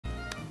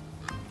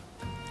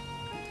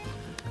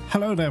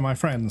Hello there my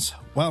friends,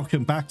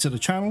 welcome back to the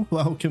channel,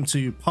 welcome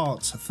to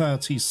part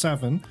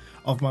 37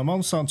 of my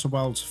Monster Hunter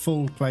World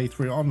full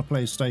playthrough on the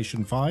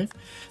PlayStation 5.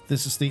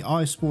 This is the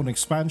Iceborne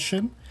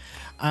expansion,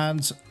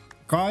 and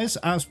guys,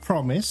 as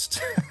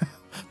promised,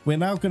 we're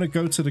now going to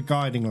go to the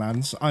Guiding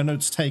Lands. I know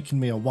it's taken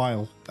me a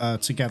while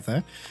to get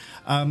there,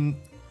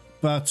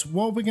 but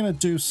what we're going to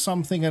do is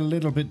something a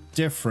little bit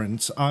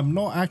different. I'm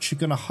not actually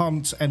going to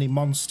hunt any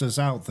monsters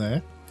out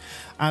there.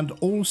 And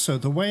also,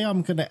 the way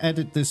I'm going to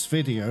edit this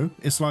video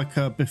is like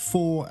a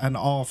before and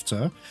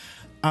after.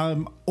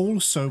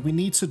 Also, we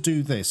need to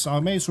do this. I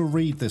may as well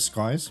read this,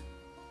 guys.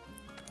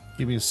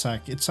 Give me a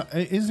sec.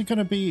 Is it going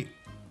to be...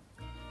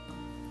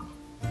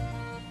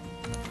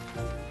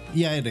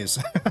 Yeah, it is.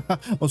 I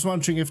was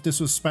wondering if this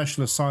was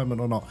special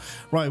assignment or not.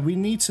 Right, we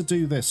need to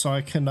do this so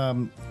I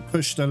can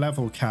push the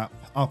level cap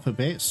up a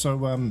bit.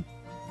 So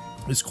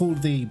it's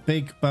called the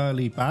Big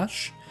Burly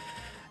Bash.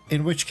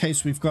 In which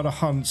case we've got to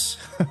hunt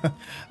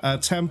a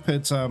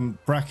tempered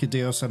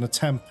Brachydios and a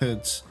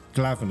tempered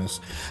Glavenus.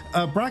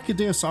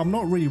 Brachydios I'm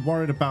not really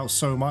worried about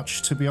so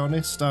much, to be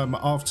honest,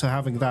 after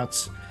having that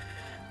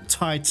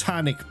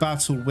titanic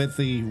battle with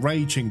the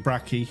raging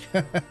Brachy.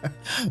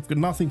 I've got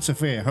nothing to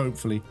fear,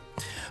 hopefully.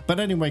 But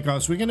anyway,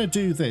 guys, we're going to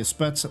do this,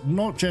 but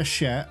not just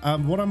yet.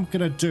 What I'm going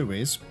to do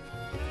is...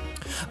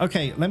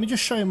 Okay, let me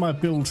just show you my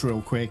build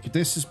real quick.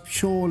 This is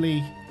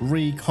purely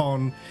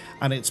recon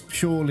and it's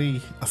purely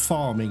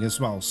farming as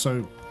well.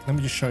 So let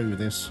me just show you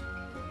this.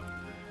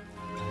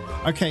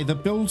 Okay, the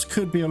builds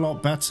could be a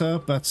lot better,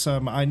 but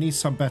I need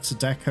some better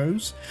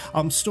decos.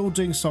 I'm still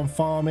doing some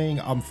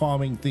farming. I'm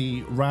farming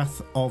the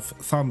Wrath of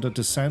Thunder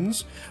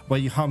Descends, where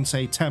you hunt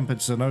a tempered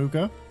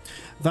Zenogre.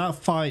 That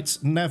fight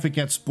never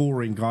gets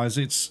boring, guys.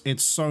 It's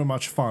so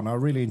much fun. I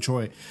really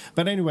enjoy it.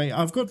 But anyway,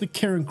 I've got the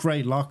Kirin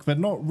Great Luck, but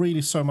not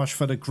really so much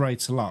for the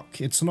Great Luck.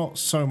 It's not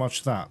so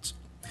much that.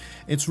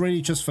 It's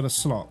really just for the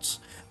slots.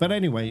 But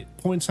anyway,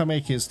 point I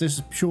make is this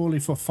is purely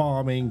for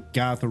farming,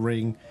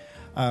 gathering,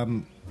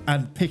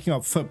 and picking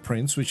up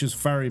footprints, which is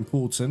very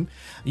important.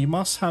 You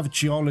must have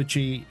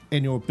geology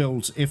in your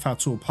builds if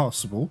at all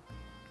possible.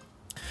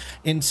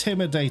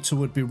 Intimidator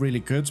would be really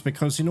good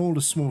because in all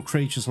the small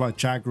creatures like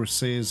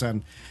Jagresses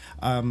and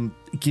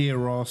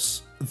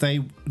Gyros,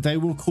 they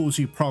will cause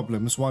you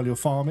problems while you're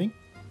farming.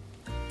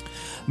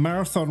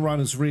 Marathon Run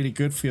is really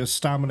good for your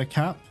stamina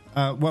cap.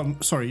 Well,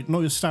 sorry, not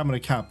your stamina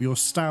cap, your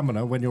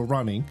stamina when you're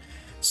running,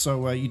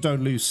 so you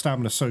don't lose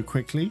stamina so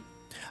quickly.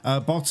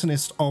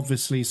 Botanist,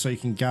 obviously, so you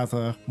can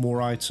gather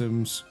more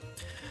items.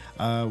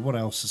 What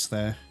else is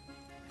there?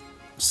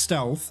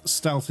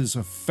 Stealth is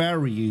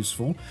very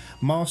useful.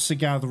 Master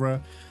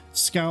Gatherer,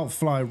 Scout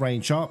Fly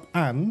range up,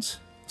 and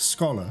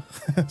Scholar.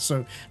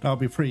 So that'll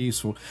be pretty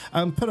useful.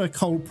 Put a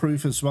cold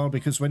proof as well,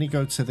 because when you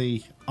go to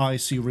the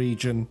icy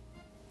region,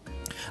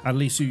 at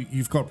least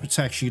you've got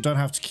protection. You don't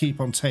have to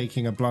keep on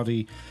taking a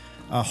bloody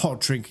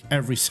hot drink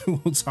every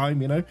single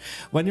time, you know.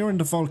 When you're in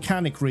the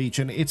volcanic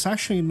region, it's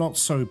actually not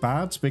so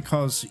bad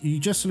because you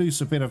just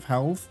lose a bit of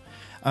health.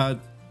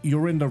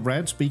 You're in the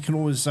red, but you can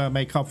always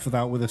make up for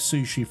that with a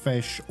sushi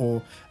fish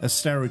or a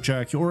stero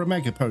jerky or a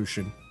mega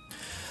potion.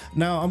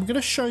 Now, I'm going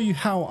to show you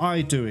how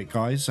I do it,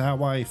 guys,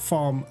 how I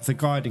farm the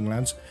Guiding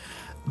Lands.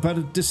 But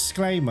a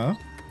disclaimer,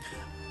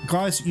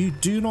 guys, you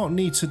do not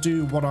need to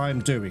do what I'm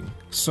doing.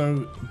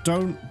 So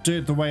don't do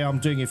it the way I'm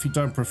doing if you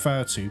don't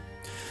prefer to.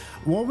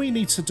 What we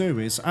need to do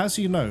is, as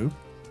you know,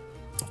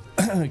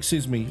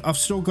 excuse me, I've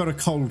still got a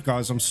cold,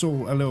 guys. I'm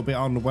still a little bit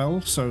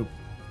unwell, so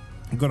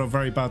I've got a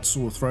very bad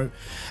sore throat.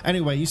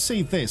 Anyway, you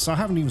see this. I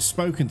haven't even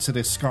spoken to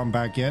this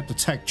scumbag yet, the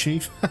tech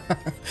chief.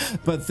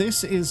 But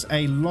this is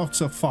a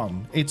lot of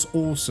fun. It's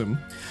awesome.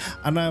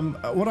 And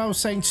what I was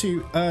saying to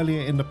you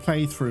earlier in the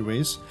playthrough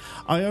is,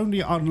 I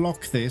only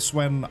unlock this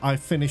when I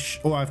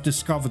finish, or I've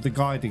discovered the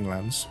Guiding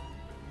Lands.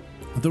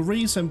 The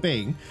reason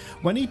being,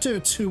 when you do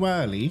it too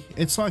early,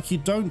 it's like you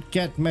don't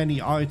get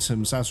many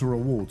items as a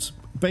reward.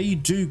 But you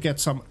do get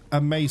some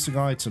amazing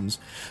items.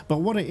 But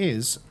what it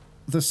is,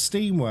 the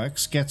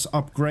Steamworks gets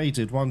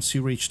upgraded once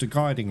you reach the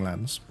Guiding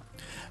Lands.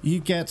 You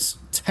get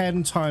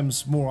 10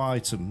 times more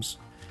items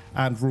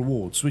and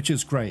rewards, which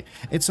is great.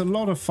 It's a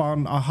lot of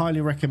fun. I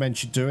highly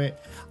recommend you do it.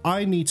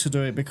 I need to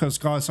do it because,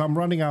 guys, I'm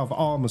running out of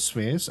armor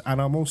spheres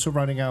and I'm also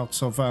running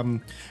out of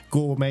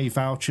gourmet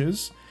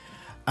vouchers.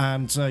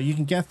 And you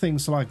can get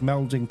things like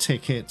melding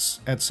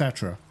tickets,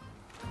 etc.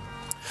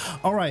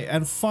 Alright,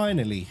 and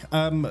finally,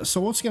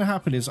 so what's going to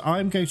happen is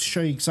I'm going to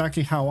show you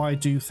exactly how I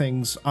do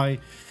things. I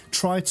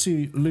try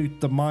to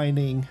loot the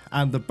mining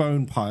and the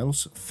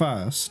Bonepiles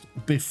first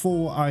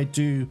before I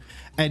do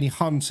any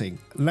hunting.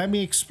 Let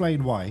me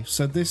explain why.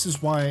 So this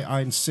is why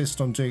I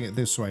insist on doing it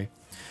this way.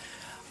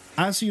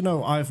 As you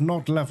know, I've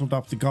not leveled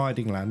up the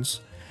Guiding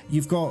Lands.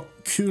 You've got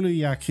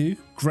Kuluyaku,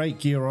 Great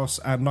Gyros,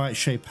 and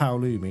Nightshade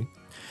Paolumi.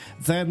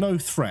 They're no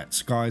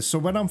threats, guys. So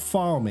when I'm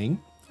farming,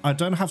 I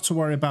don't have to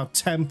worry about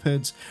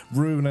tempered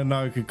Ruiner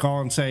no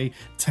Gigante,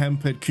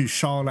 tempered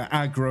Kushala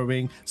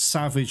aggroing,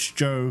 Savage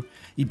Joe.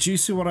 Do you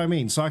see what I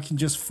mean? So I can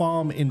just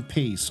farm in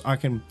peace. I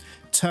can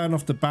turn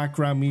off the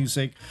background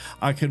music.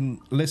 I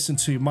can listen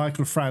to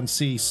Michael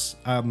Francis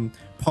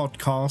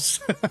podcast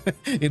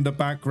in the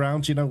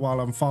background, you know, while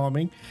I'm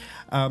farming,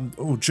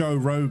 or Joe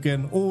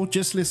Rogan, or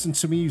just listen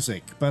to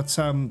music. But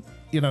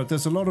you know,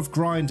 there's a lot of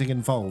grinding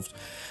involved.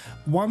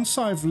 Once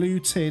I've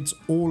looted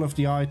all of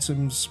the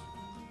items,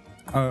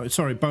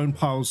 bone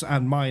piles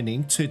and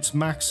mining to its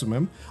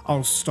maximum,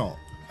 I'll stop.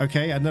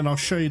 Okay, and then I'll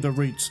show you the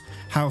routes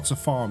how to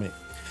farm it.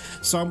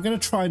 So I'm going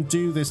to try and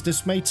do this.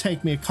 This may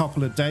take me a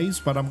couple of days,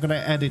 but I'm going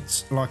to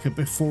edit like a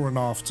before and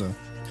after.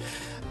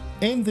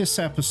 In this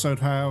episode,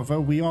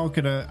 however, we are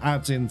going to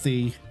add in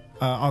the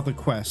other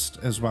quest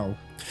as well.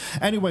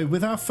 Anyway,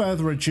 without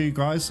further ado,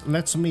 guys,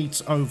 let's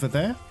meet over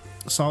there.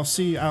 So I'll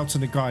see you out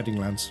in the Guiding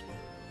Lands.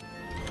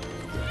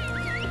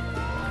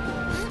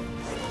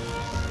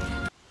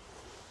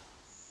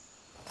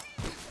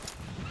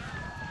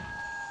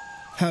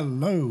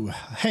 Hello.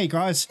 Hey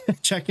guys,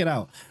 check it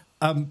out.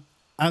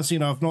 As you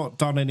know, I've not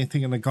done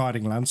anything in the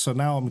Guiding Lands, so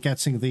now I'm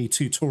getting the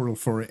tutorial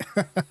for it.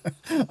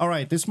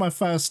 Alright, this is my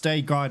first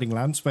day Guiding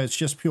Lands, but it's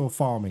just pure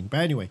farming.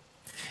 But anyway,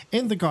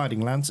 in the Guiding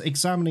Lands,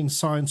 examining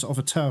signs of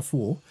a turf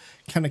war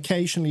can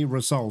occasionally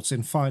result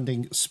in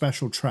finding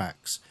special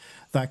tracks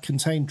that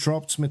contain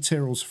dropped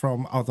materials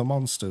from other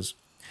monsters.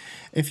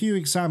 If you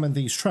examine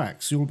these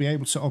tracks, you'll be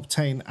able to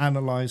obtain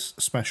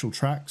analyzed special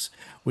tracks,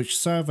 which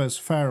serve as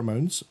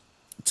pheromones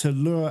to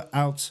lure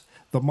out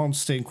the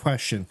monster in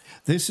question.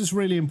 This is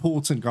really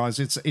important, guys.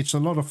 It's a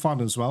lot of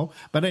fun as well.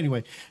 But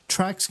anyway,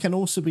 tracks can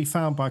also be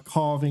found by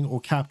carving or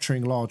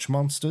capturing large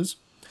monsters.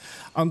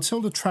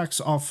 Until the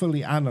tracks are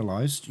fully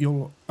analyzed,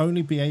 you'll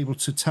only be able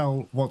to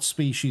tell what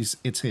species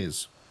it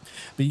is.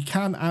 But you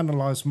can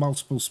analyze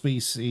multiple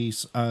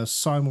species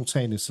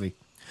simultaneously.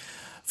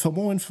 For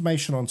more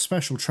information on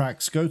special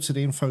tracks, go to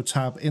the info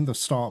tab in the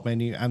start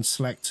menu and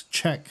select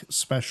check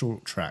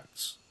special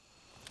tracks.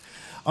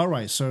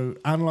 Alright, so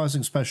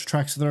analysing special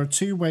tracks. There are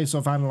two ways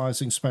of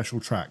analysing special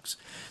tracks.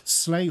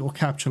 Slay or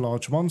capture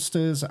large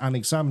monsters and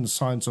examine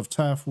signs of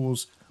turf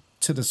wars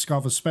to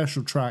discover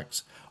special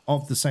tracks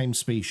of the same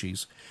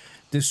species.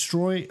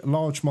 Destroy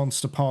large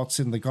monster parts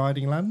in the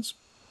Guiding Lands.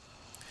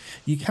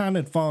 You can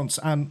advance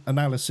an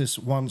analysis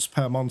once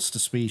per monster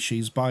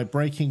species by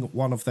breaking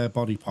one of their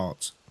body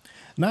parts.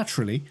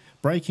 Naturally,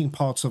 breaking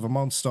parts of a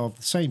monster of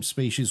the same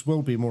species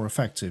will be more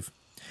effective.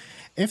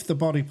 If the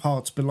body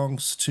part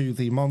belongs to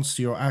the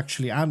monster you're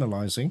actually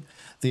analysing,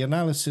 the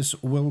analysis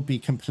will be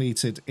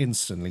completed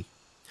instantly.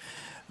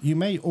 You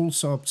may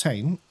also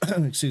obtain,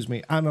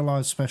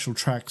 analysed special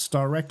tracks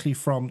directly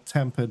from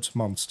tempered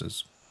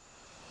monsters.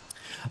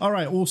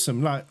 Alright,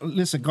 awesome. Like,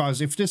 listen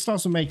guys, if this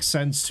doesn't make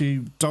sense to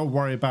you, don't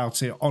worry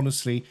about it.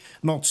 Honestly,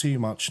 not too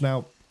much.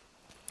 Now,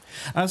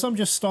 as I'm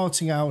just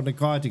starting out in the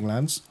Guiding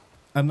Lands,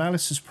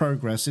 analysis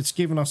progress, it's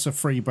given us a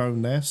free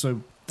bone there,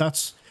 so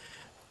that's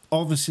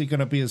obviously going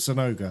to be a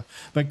Zenogre.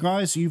 But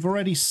guys, you've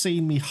already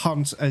seen me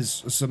hunt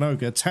as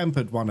Zenogre,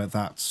 tempered one at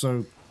that,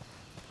 so...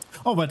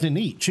 Oh, I didn't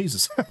eat,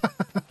 Jesus.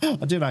 I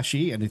didn't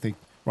actually eat anything.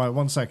 Right,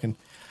 1 second.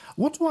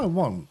 What do I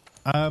want?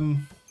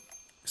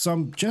 So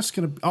I'm just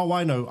going to... Oh,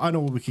 I know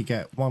what we could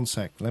get. 1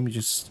 sec, let me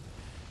just...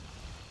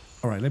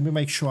 Alright, let me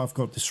make sure I've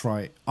got this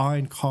right.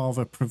 Iron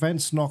Carver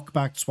prevents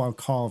knockbacks while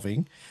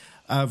carving.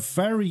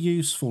 Very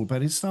useful,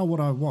 but is that what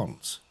I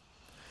want?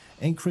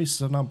 Increase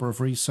the number of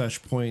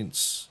research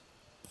points...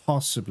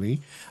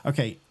 Possibly.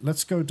 Okay,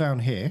 let's go down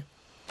here.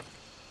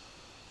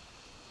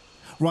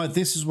 Right,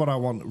 this is what I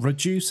want.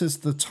 Reduces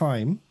the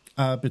time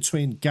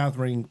between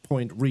gathering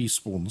point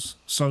respawns.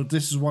 So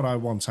this is what I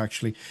want,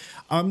 actually.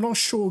 I'm not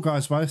sure,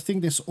 guys, but I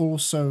think this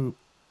also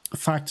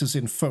factors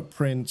in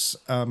footprints,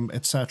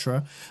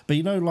 etc. But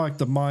you know, like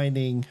the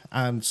mining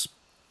and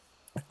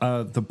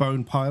the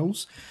bone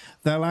piles,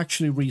 they'll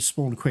actually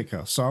respawn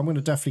quicker. So I'm going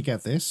to definitely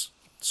get this.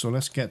 So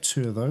let's get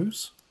 2 of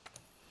those.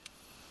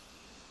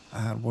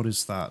 And what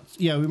is that?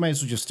 Yeah, we may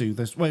as well just do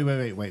this. Wait.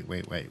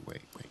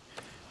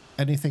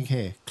 Anything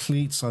here?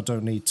 Cleats, I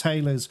don't need.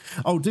 Tailors.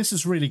 Oh, this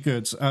is really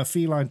good.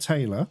 Feline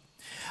tailor.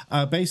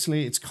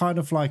 Basically, it's kind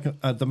of like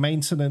the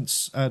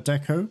maintenance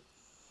deco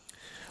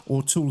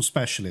or tool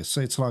specialist.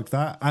 So it's like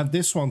that. And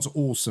this one's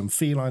awesome.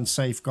 Feline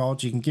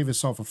safeguard. You can give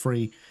yourself a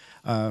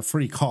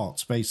free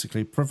cart,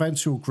 basically.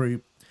 Prevents your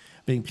group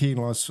being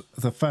penalised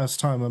the first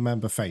time a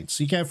member faints.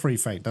 You get a free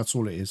faint. That's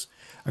all it is.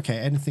 Okay,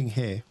 anything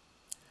here?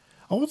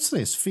 Oh, what's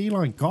this?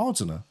 Feline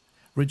Gardener.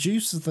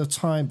 Reduces the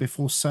time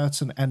before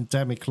certain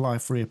endemic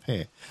life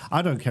reappear.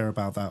 I don't care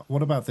about that.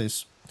 What about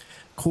this?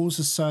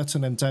 Causes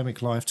certain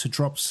endemic life to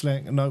drop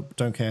sling. Nope,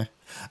 don't care.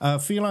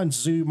 Feline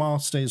Zoo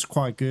Master is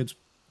quite good.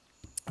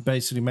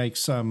 Basically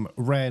makes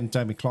rare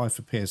endemic life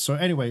appear. So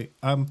anyway,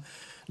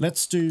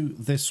 let's do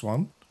this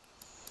one.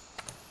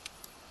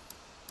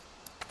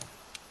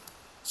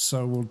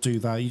 So we'll do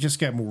that. You just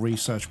get more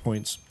research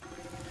points.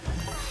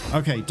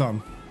 Okay,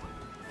 done.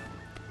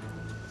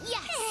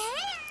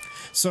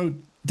 So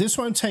this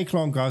won't take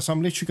long, guys.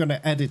 I'm literally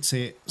going to edit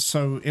it,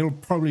 so it'll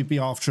probably be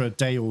after a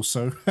day or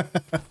so.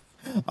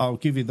 I'll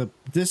give you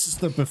this is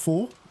the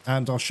before,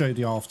 and I'll show you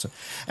the after.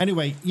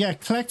 Anyway, yeah,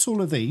 collect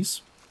all of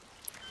these.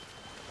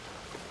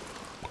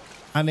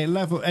 And it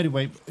level...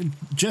 Anyway,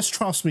 just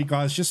trust me,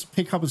 guys. Just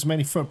pick up as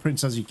many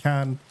footprints as you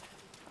can.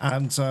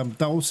 And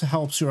that also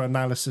helps your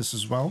analysis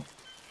as well.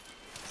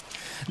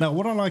 Now,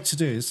 what I like to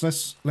do is...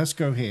 Let's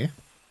go here.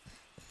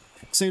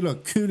 See,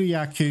 look.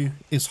 Kuliaku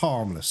is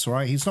harmless,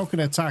 right? He's not going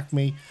to attack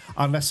me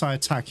unless I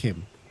attack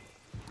him.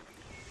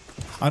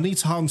 I need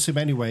to hunt him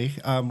anyway.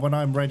 When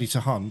I'm ready to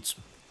hunt...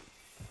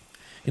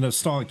 You know,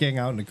 start getting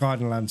out in the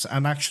Guiding Lands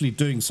and actually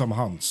doing some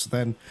hunts.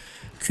 Then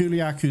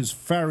Kuliaku is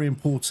very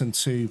important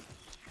to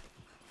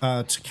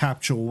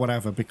capture or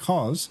whatever,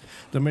 because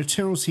the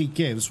materials he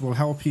gives will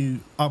help you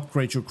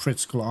upgrade your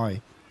critical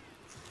eye.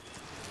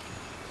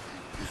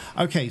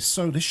 Okay,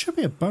 so there should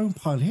be a bone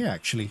pile here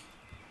actually.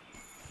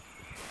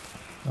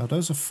 Oh,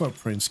 those are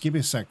footprints. Give me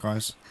a sec,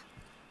 guys.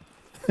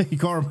 You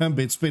gotta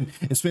remember, it's been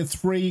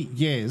 3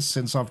 years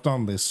since I've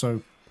done this,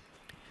 so.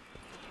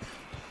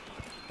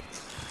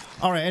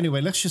 All right, anyway,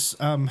 let's just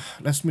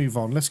let's move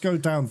on. Let's go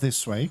down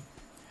this way.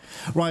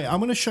 Right, I'm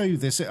going to show you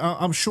this.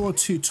 I'm sure a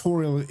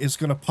tutorial is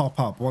going to pop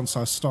up once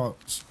I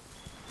start.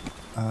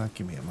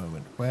 Give me a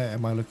moment. Where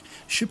am I looking?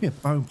 Should be a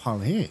bone pile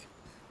here.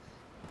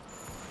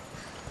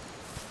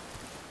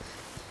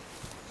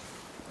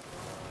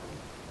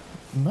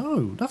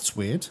 No, that's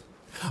weird.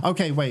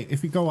 Okay, wait,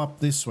 if we go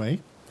up this way.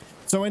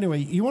 So anyway,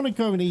 you want to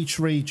go in each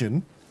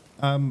region.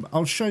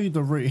 I'll show you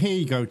the route. Here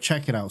you go,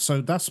 check it out.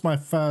 So that's my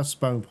first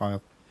bone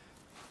pile.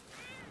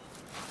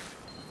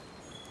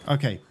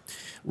 Okay,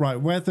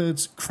 right,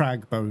 weathered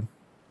crag bone.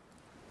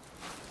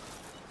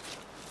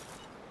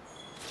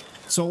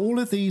 So all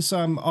of these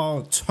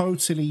are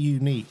totally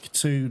unique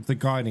to the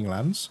Guiding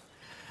Lands.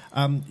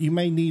 You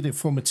may need it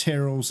for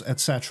materials,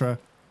 etc.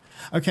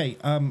 Okay,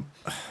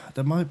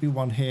 there might be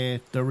one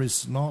here. There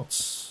is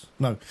not.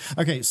 No.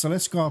 Okay, so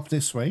let's go up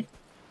this way.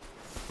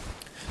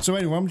 So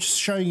anyway, I'm just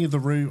showing you the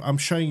route. I'm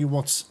showing you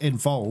what's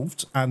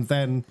involved, and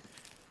then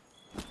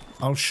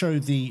I'll show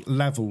the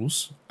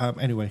levels.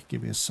 Anyway,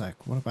 give me a sec.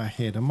 What about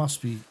here? There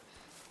must be...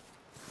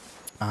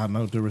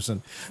 no, there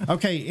isn't.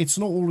 Okay, it's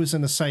not always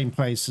in the same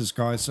places,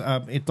 guys.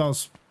 It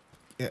does,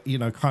 you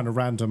know, kind of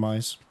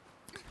randomize.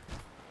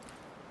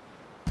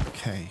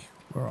 Okay,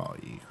 where are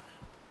you?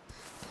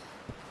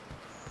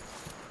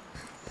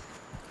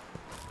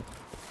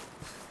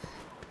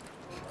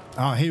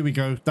 Ah, here we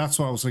go. That's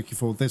what I was looking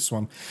for, this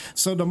one.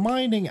 So the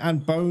mining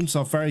and bones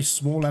are very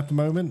small at the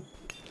moment.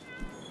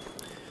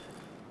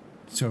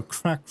 So a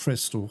cracked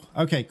crystal.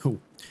 Okay,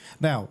 cool.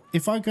 Now,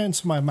 if I go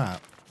into my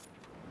map,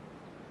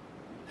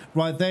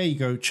 right, there you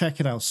go. Check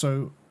it out.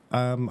 So,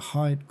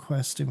 hide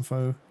quest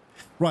info.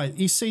 Right,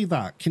 you see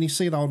that? Can you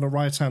see that on the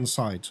right-hand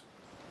side?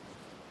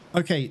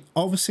 Okay,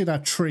 obviously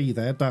that tree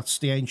there, that's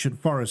the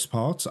ancient forest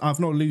part. I've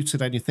not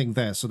looted anything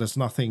there, so there's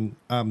nothing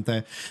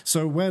there.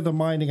 So where the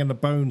mining and the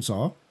bones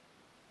are,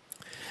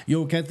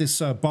 you'll get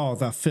this bar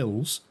that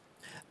fills.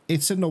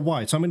 It's in the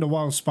white. I'm in the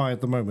wild spy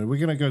at the moment. We're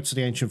going to go to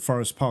the ancient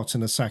forest part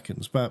in a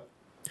second, but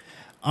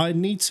I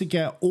need to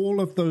get all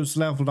of those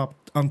leveled up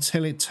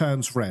until it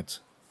turns red.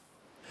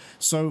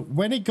 So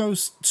when it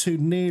goes to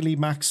nearly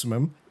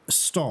maximum,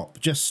 stop.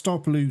 Just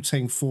stop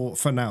looting for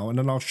now, and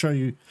then I'll show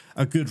you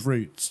a good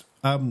route.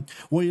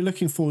 What you're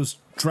looking for is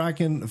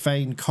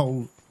Dragonvein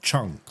coal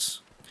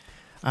chunks,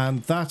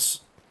 and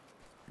that's,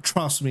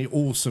 trust me,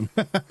 awesome.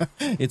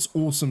 It's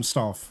awesome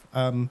stuff.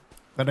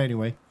 But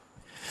anyway.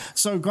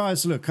 So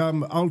guys, look,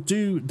 I'll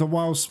do the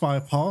wild spy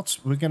part.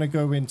 We're going to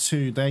go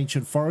into the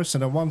ancient forest,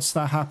 and then once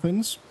that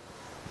happens...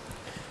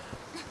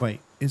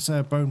 Wait, is there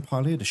a bone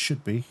pile here? There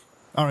should be.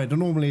 Alright, there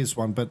normally is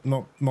one, but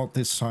not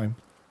this time.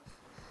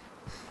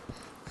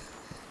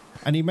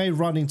 And you may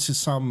run into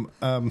some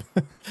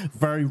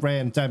very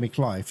rare endemic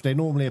life. They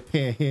normally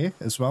appear here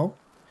as well.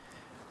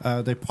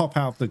 They pop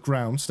out of the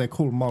ground. They're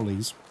called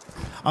mollies.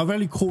 I've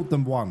only caught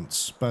them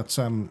once, but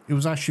it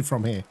was actually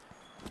from here.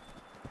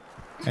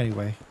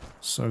 Anyway...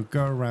 So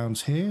go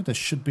around here. There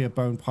should be a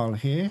bone pile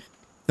here.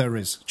 There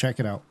is. Check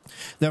it out.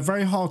 They're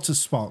very hard to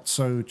spot,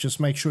 so just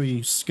make sure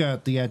you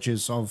skirt the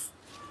edges of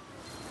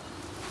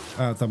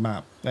the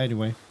map.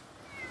 Anyway,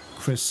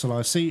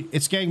 crystallize. See,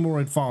 it's getting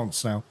more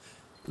advanced now.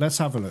 Let's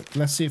have a look.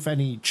 Let's see if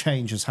any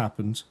change has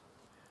happened.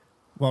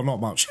 Well, not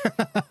much.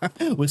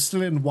 We're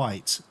still in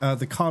white.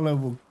 The color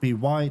will be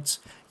white,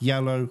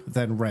 yellow,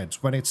 then red.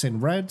 When it's in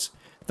red,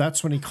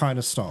 that's when you kind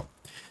of stop.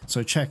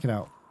 So check it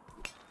out.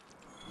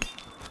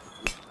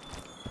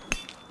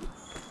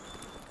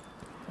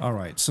 All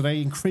right, so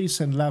they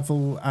increase in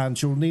level, and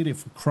you'll need it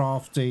for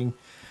crafting,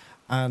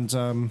 and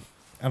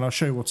I'll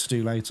show you what to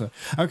do later.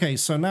 Okay,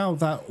 so now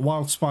that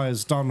wild spy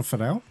is done for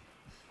now,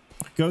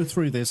 go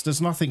through this.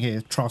 There's nothing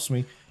here, trust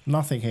me,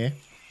 nothing here.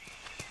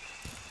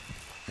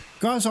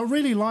 Guys, I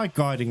really like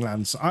Guiding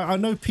Lands. I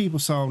know people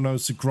say, oh no,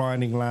 it's the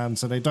grinding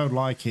lands, and they don't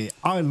like it.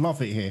 I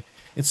love it here.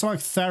 It's like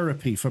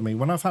therapy for me.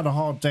 When I've had a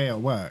hard day at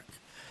work,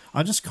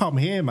 I just come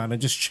here, man,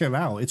 and just chill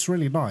out. It's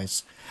really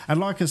nice. And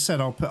like I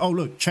said, I'll put... Oh,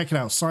 look, check it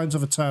out. Signs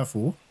of a turf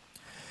war.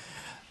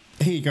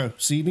 Here you go.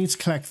 So you need to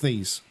collect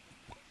these.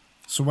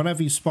 So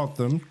whenever you spot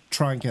them,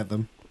 try and get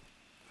them.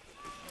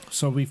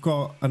 So we've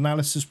got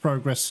analysis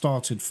progress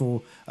started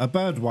for a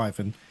bird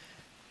wyvern.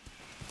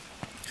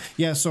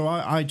 Yeah, so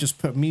I just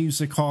put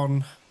music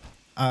on,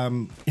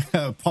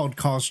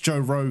 podcast, Joe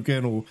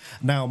Rogan, or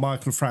now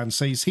Michael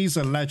Francis. He's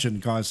a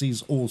legend, guys.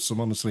 He's awesome,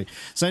 honestly.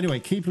 So anyway,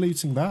 keep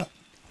looting that.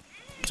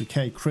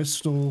 Decay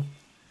crystal.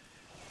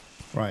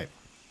 Right.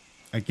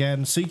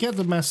 Again, so you get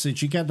the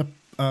message, you get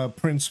the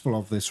principle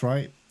of this,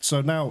 right? So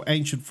now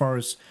ancient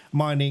forest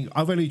mining,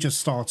 I've only just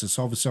started,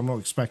 so obviously I'm not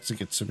expecting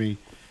it to be,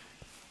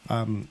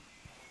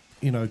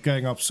 you know,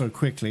 going up so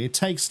quickly. It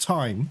takes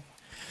time.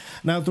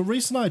 Now, the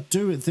reason I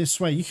do it this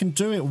way, you can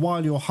do it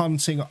while you're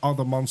hunting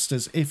other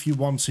monsters if you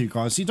want to,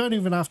 guys. You don't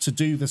even have to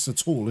do this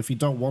at all if you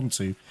don't want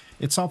to.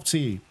 It's up to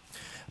you.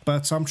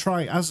 But I'm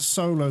trying, as a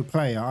solo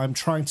player, I'm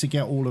trying to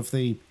get all of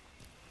the,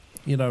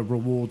 you know,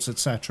 rewards,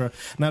 etc.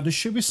 Now, there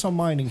should be some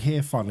mining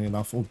here, funnily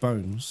enough, or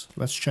bones.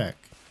 Let's check.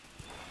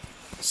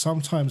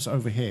 Sometimes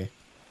over here.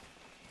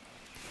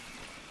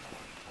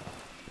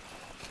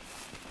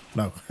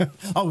 No.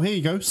 Oh, here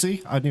you go.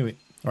 See? I knew it.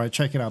 All right,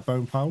 check it out.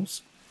 Bonepiles.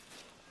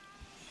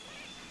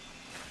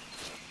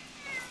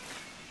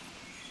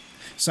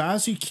 So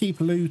as you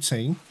keep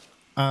looting,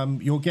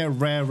 you'll get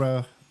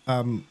rarer,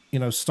 you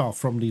know, stuff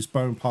from these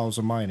Bonepiles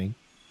of mining.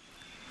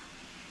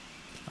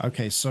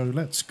 Okay, so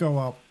let's go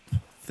up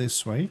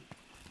this way.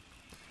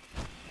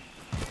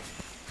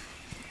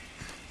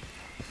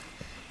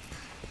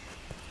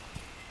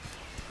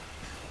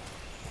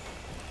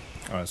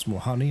 All right, some more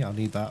honey. I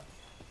need that.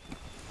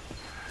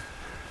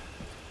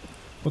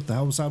 What the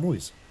hell was that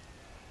noise?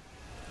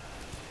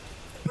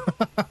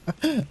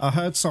 I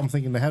heard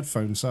something in the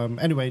headphones.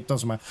 Anyway, it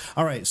doesn't matter.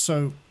 All right,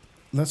 so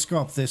let's go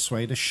up this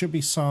way. There should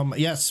be some...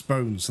 Yes,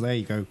 bones. There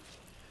you go.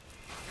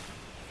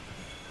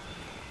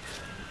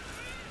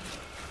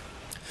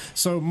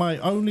 So my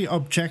only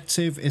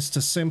objective is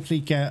to simply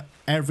get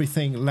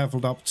everything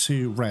leveled up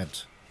to red.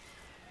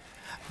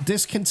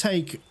 This can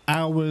take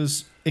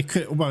hours. It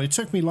could... Well, it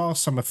took me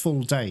last time a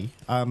full day.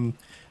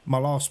 My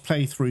last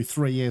playthrough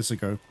 3 years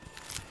ago.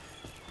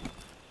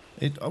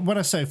 When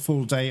I say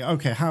full day,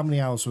 okay, how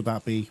many hours would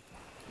that be?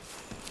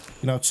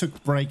 You know, I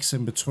took breaks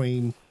in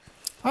between.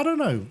 I don't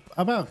know,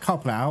 about a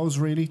couple of hours,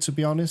 really, to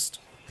be honest.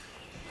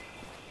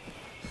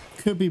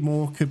 Could be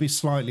more, could be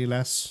slightly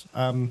less.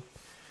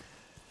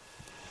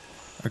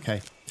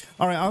 Okay.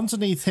 All right,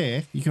 underneath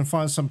here, you can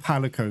find some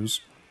palicos.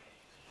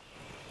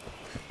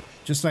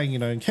 Just letting you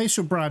know, in case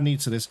you're brand new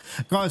to this.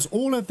 Guys,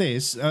 all of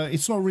this,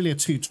 it's not really a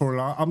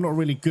tutorial. I'm not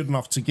really good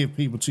enough to give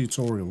people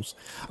tutorials.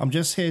 I'm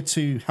just here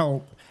to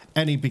help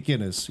any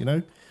beginners, you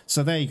know.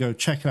 So there you go,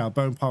 check it out.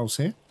 Bonepiles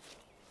here.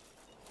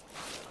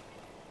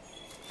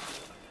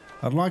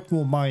 I'd like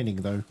more mining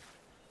though,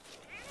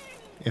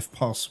 if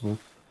possible.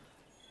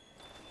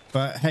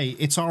 But hey,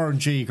 it's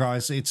RNG,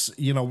 guys. It's,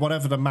 you know,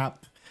 whatever the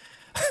map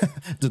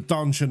the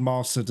dungeon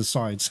master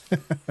decides.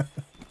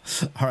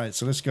 All right,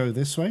 so let's go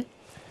this way.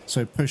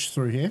 So push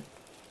through here.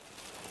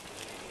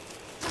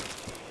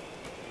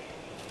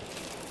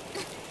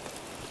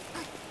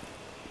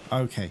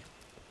 Okay.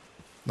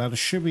 Now, there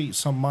should be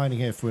some mining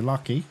here if we're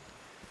lucky.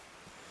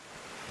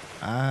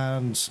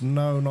 And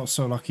no, not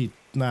so lucky.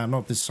 Nah,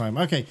 not this time.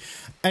 Okay.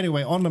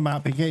 Anyway, on the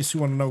map, in case you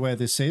want to know where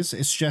this is,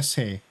 it's just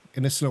here,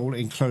 in this little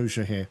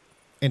enclosure here,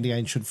 in the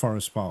ancient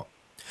forest part.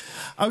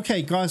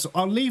 Okay, guys,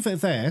 I'll leave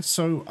it there.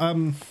 So,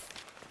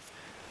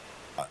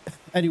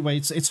 anyway,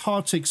 it's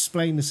hard to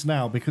explain this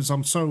now because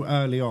I'm so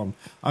early on.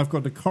 I've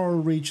got the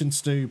coral region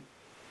to do.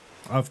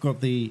 I've got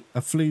the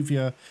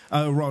effluvia,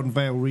 Rotten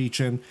Vale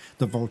region,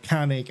 the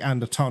volcanic,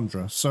 and the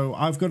tundra. So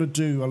I've got to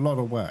do a lot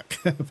of work,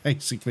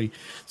 basically.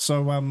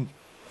 So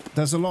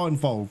there's a lot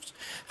involved.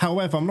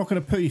 However, I'm not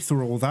going to put you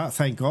through all that,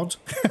 thank God.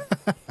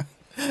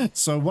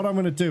 So what I'm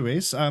going to do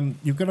is,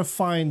 you're going to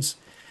find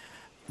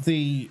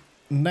the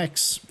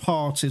next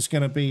part is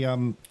going to be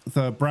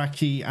the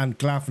Brachy and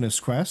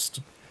Glavnus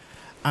quest.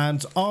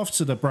 And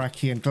after the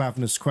Brachy and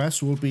Glavnus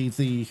quest will be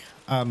the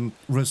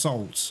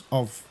results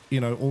of, you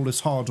know, all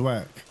this hard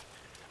work,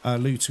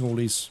 looting all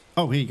these.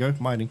 Oh, here you go,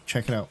 mining.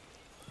 Check it out.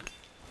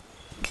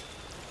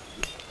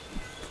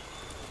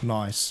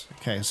 Nice.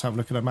 Okay, let's have a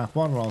look at the map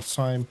one last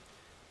time.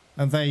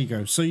 And there you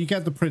go. So you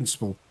get the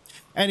principle.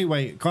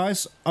 Anyway,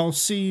 guys, I'll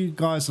see you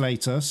guys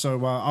later.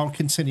 So I'll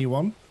continue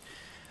on.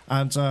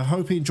 And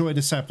hope you enjoyed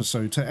this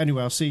episode.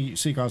 Anyway, I'll see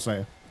you guys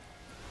later.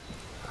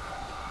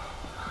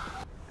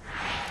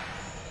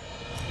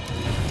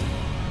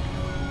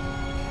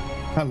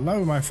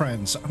 Hello, my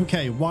friends.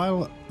 Okay,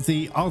 while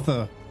the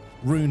other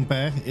rune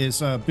bear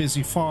is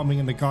busy farming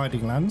in the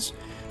guiding lands,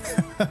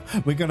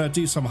 we're going to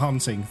do some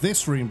hunting.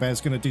 This rune bear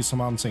is going to do some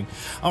hunting.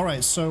 All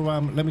right, so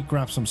let me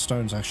grab some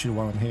stones, actually,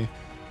 while I'm here.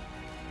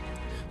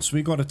 So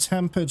we got a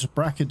tempered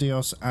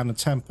Brachydios and a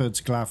tempered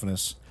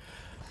Glavnus.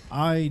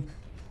 I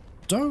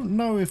don't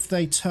know if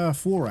they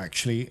turf war,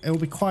 actually. It'll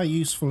be quite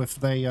useful if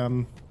they,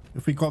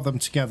 if we got them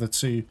together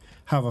to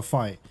have a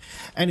fight.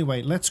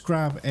 Anyway, let's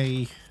grab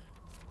a...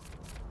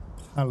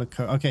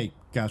 Okay,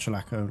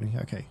 Gajalac only.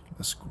 Okay,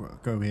 let's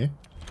go here.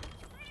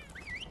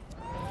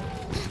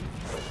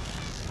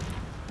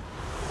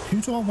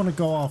 Who do I want to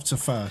go after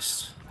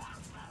first?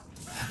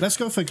 Let's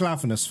go for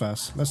Glavnus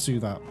first. Let's do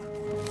that.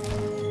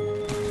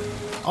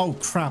 Oh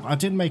crap, I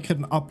didn't make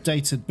an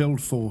updated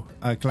build for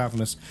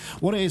Glavenus.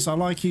 What it is, I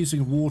like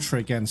using water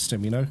against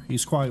him, you know?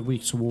 He's quite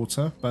weak to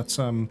water, but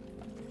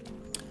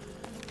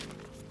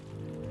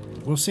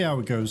we'll see how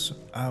it goes.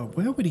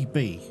 Where would he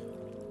be?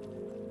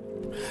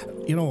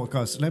 You know what,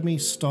 guys? Let me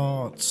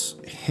start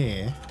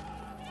here.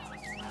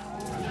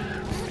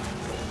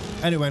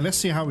 Anyway, let's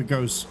see how it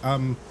goes.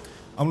 I'm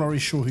not really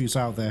sure who's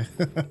out there.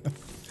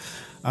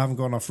 I haven't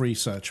got enough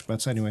research,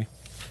 but anyway.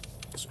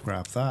 Let's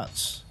grab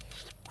that.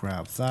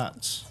 Grab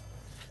that.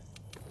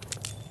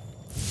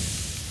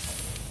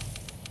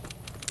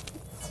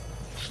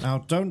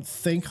 Now, don't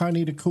think I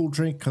need a cool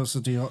drink because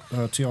of the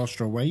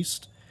Teostra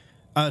waist.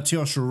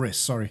 Teostra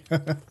wrist, sorry.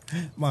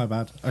 My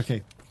bad.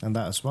 Okay, and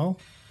that as well.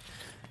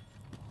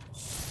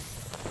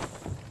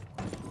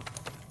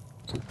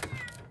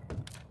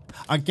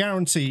 I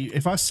guarantee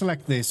if I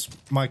select this,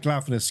 my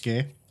Glavenus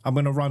gear, I'm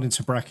going to run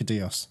into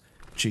Brachydios.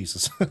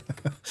 Jesus.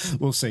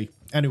 We'll see.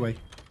 Anyway,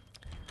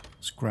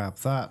 let's grab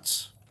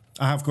that.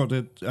 I have got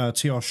a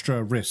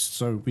Teostra wrist,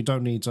 so we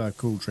don't need a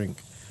cool drink.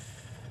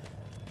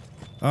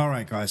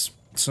 Alright, guys.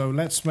 So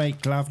let's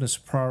make Glavenus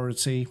a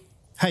priority.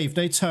 Hey, if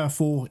they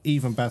turf all,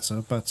 even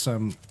better, but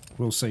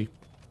we'll see.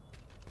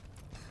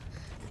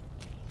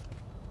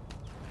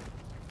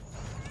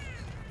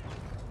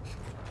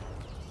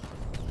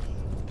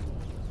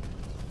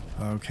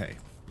 Okay.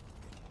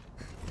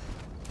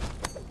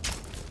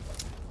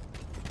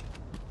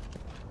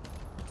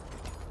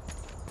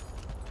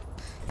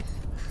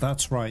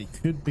 That's right.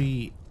 Could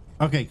be...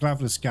 Okay,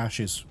 Glavenus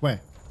gashes.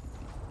 Where?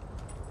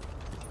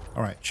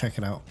 Alright, check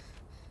it out.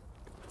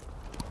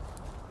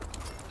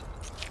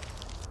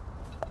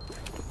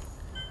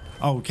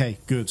 Okay,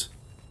 good.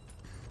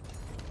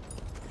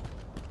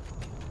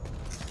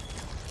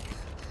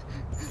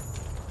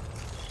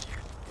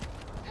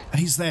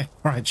 He's there.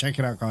 Alright, check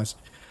it out, guys.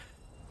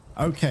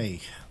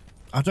 Okay,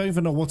 I don't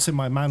even know what's in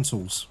my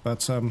mantles,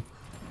 but I'm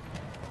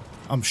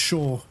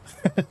sure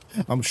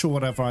I'm sure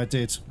whatever I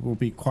did will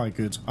be quite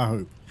good, I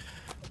hope.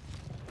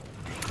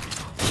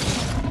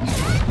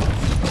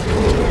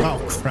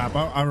 Oh crap,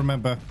 I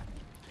remember.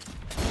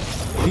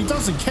 He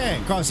doesn't care,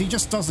 guys, he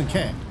just doesn't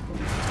care.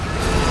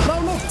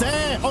 No, not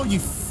there! Oh, you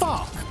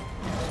fuck!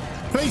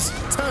 Please,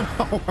 turn...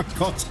 Oh my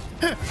god.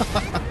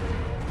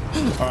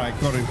 Alright,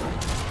 got him.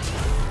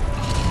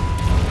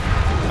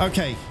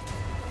 Okay.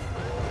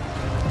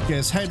 Get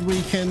his head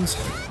weakened.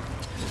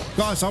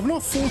 Guys, I've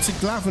not fought a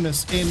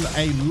Glavenus in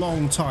a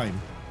long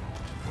time.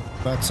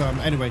 But,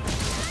 anyway.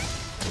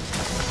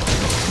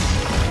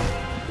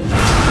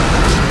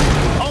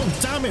 Oh,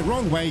 damn it,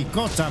 wrong way.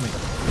 God damn it.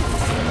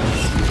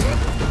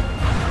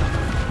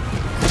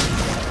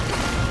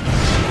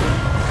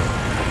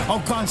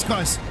 Oh,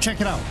 guys, check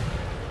it out.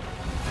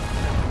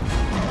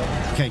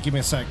 Okay, give me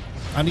a sec.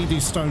 I need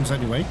these stones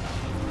anyway.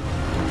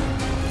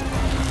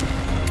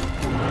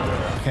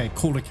 Okay,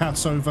 call the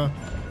cats over.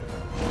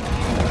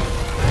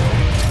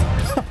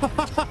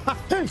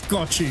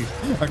 Got you.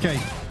 Okay.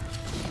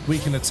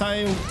 Weaken the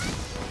tail.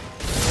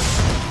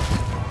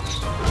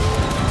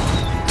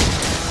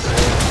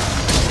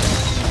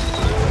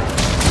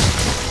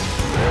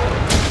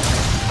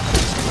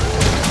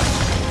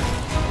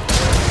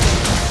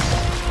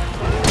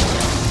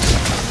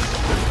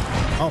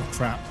 Oh,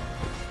 crap.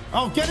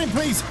 Oh, get him,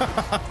 please.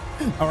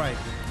 All right.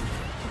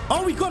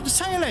 Oh, we got the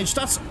tail edge.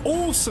 That's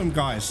awesome,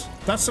 guys.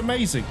 That's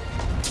amazing.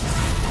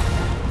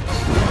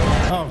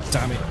 Oh,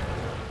 damn it.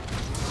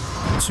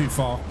 Too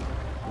far.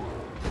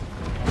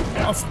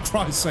 Oh, for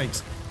Christ's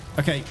sakes.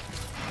 Okay.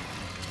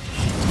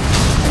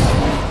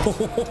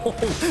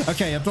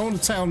 Okay, I've done the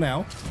tail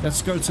now.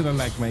 Let's go to the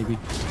leg, maybe.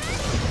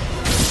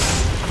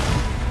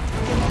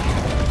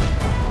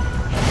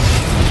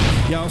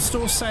 Yeah, I'll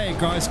still say it,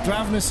 guys.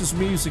 Glavenus'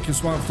 music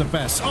is one of the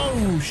best.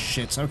 Oh,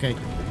 shit. Okay.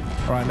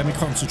 All right, let me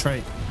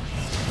concentrate.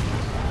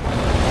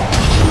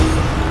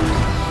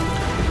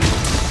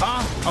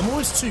 Ah, I'm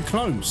always too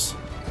close.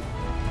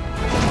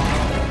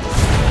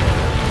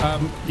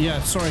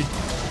 Yeah, sorry.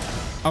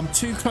 I'm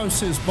too close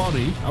to his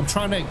body. I'm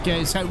trying to get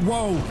his head.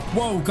 Whoa,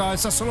 whoa,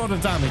 guys, that's a lot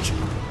of damage.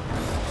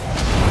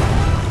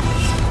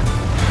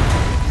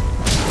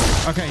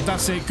 Okay,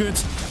 that's it. Good.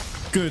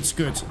 Good,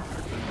 good.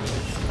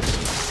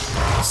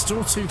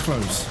 Still too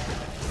close.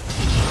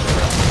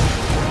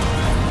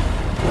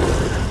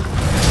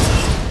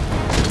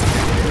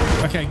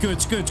 Okay,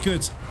 good, good,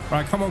 good.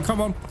 Right, come on,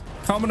 come on.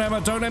 Come on,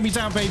 Emma. Don't let me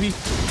down, baby.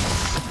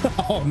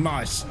 Oh,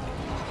 nice.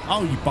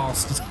 Oh, you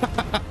bastard.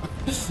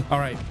 All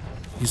right.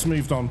 He's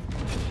moved on.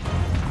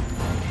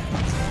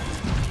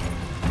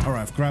 All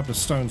right, I've grabbed the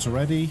stones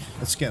already.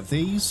 Let's get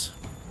these.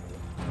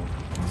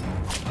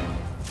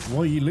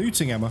 What are you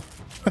looting, Emma?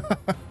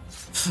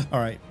 All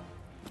right.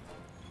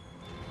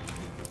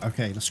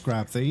 Okay, let's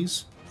grab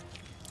these.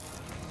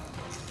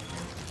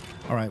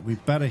 All right, we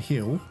better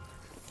heal.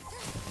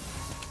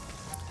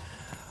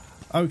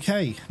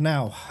 Okay,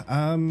 now,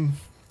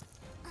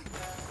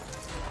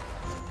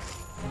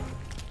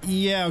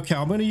 yeah, okay,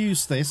 I'm going to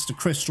use this, the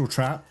crystal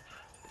trap.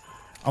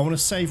 I want to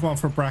save one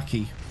for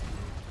Brachy.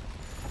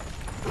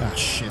 Ah,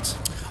 shit.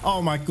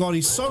 Oh my god,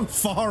 he's so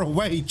far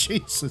away.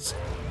 Jesus.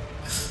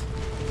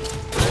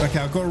 Okay,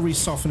 I've got to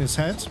re-soften his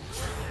head.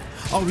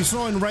 Oh, he's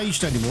not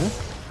enraged anymore.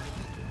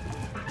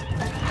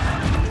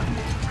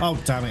 Oh,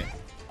 damn it.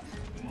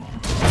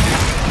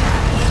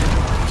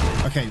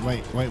 Okay,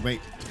 wait.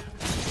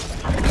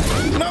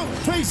 No,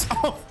 please.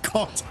 Oh,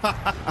 God.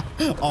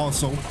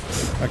 Arsehole.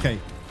 Okay.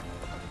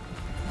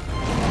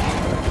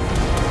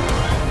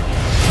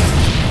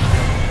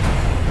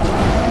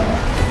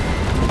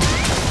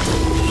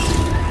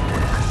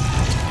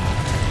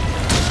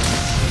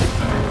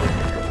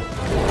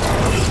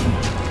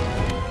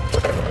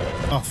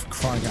 Oh, for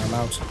crying out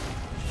loud.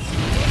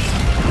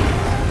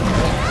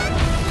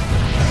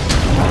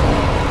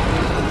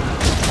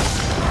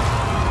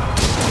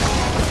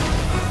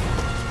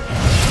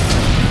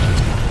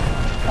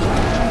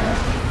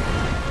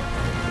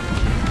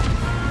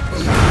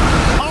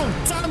 Oh,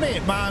 damn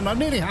it, man. I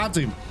nearly had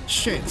him.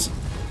 Shit.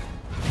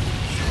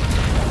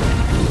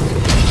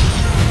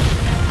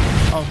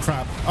 Oh,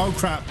 crap. Oh,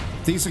 crap.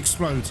 These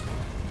explode.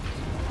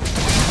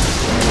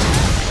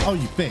 Oh,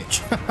 you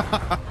bitch.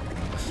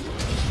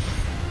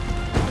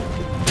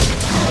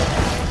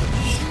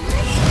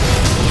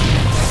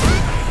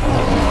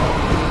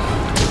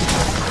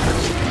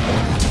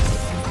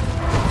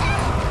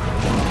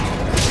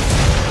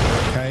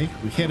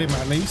 We hit him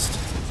at least.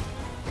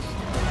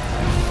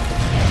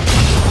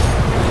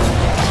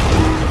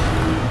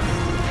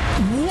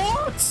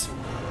 What?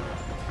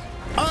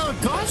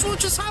 Guys, what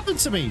just happened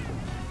to me?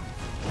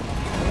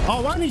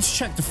 Oh, I need to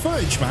check the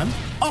footage, man.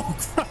 Oh,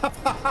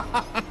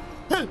 crap.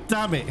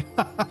 Damn it.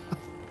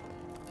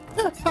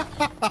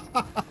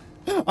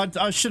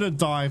 I should have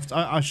dived.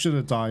 I should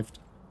have dived.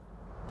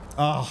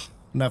 Oh,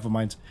 never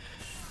mind.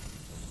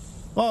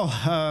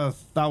 Oh,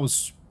 that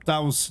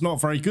was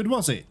not very good,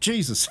 was it?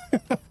 Jesus.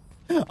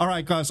 All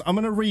right, guys, I'm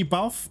going to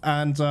rebuff,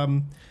 and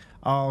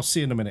I'll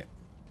see you in a minute.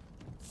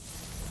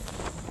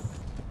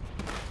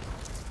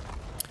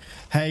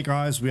 Hey,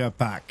 guys, we are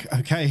back.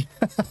 Okay.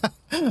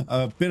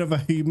 A bit of a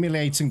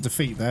humiliating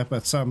defeat there, but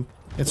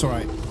it's all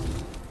right.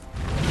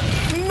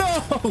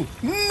 No!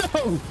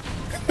 No!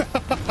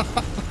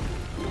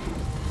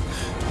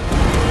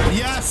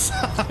 Yes!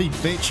 You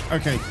bitch.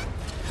 Okay.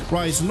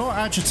 Right, he's not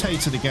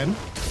agitated again.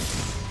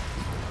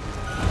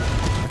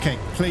 Okay,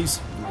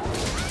 please.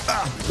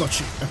 Ah, got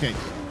you. Okay.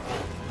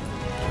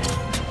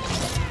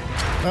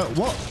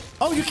 What?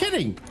 Oh, you're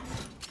kidding.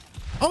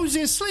 Oh, is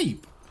he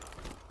asleep?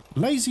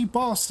 Lazy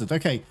bastard.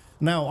 Okay,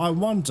 now I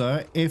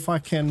wonder if I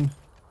can...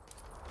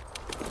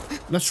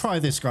 Let's try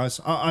this, guys.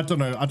 I don't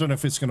know. I don't know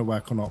if it's going to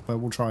work or not, but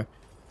we'll try.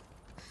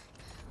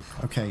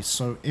 Okay,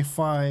 so if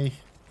I...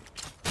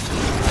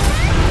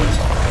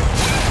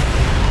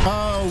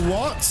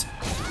 what?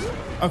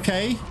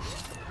 Okay.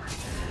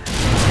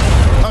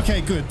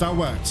 Okay, good. That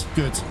worked.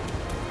 Good.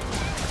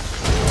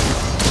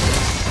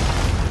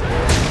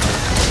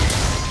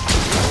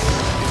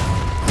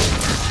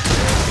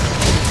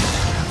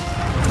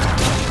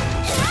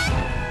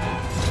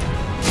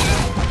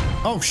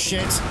 Oh,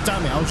 shit.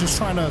 Damn it. I was just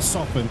trying to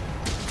soften.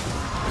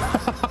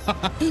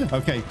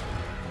 Okay.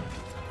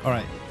 All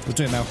right. We'll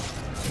do it now.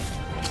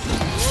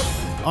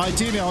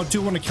 Ideally, I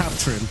do want to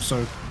capture him,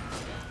 so...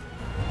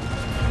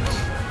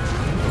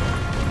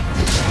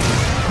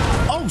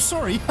 Oh,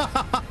 sorry.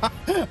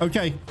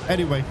 Okay,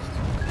 anyway.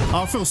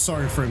 I feel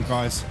sorry for him,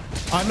 guys.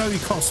 I know he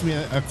cost me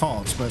a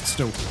card, but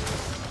still.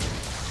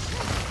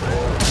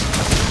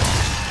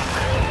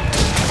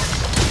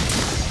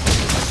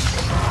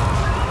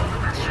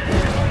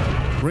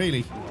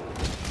 Really?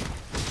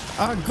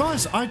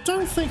 Guys, I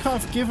don't think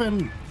I've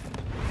given...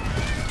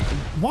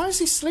 Why is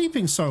he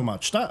sleeping so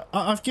much?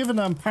 I've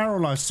given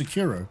paralyzed to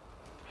Kuro.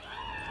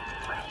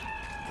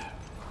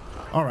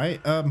 All right,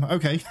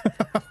 okay.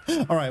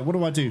 All right, what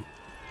do I do?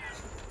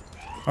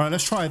 All right,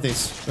 let's try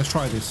this. Let's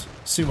try this.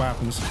 See what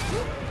happens.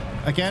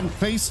 Again,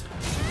 please.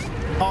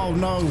 Oh,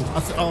 no.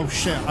 Oh,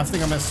 shit. I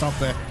think I messed up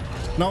there.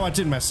 No, I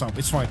didn't mess up.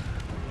 It's fine.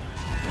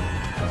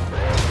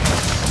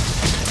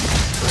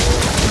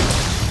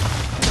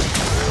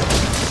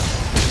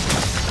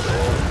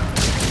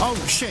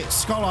 Oh, shit.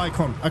 Skull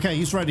icon. Okay,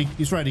 he's ready.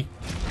 He's ready.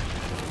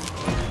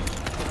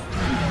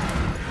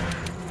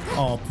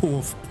 Oh,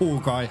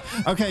 poor guy.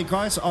 Okay,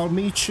 guys, I'll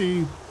meet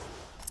you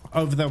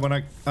over there when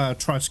I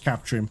try to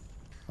capture him.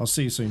 I'll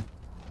see you soon.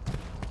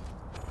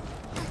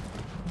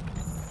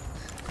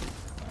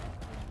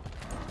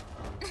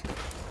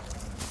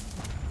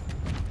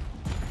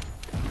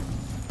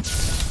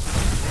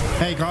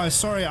 Hey guys,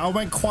 sorry, I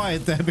went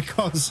quiet there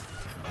because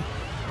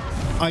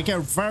I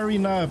get very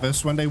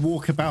nervous when they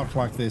walk about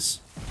like this.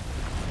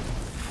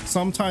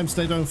 Sometimes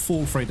they don't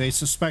fall for it. They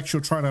suspect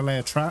you're trying to lay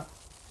a trap.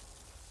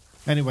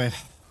 Anyway,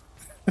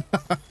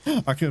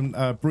 I can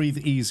breathe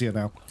easier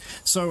now.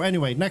 So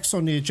anyway, next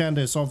on the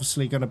agenda is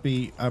obviously going to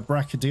be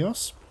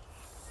Brachydios.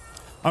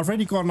 I've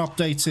already got an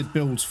updated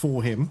build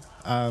for him.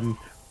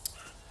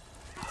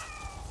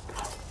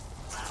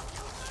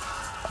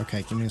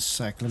 Okay, give me a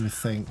sec. Let me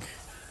think.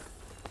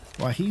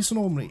 Well, he's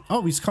normally...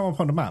 Oh, he's come up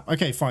on the map.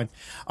 Okay, fine.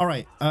 All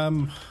right.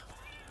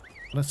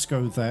 let's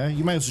go there.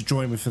 You may as well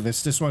join me for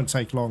this. This won't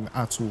take long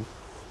at all.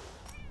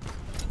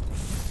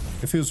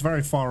 If he was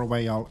very far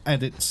away, I'll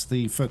edit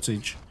the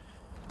footage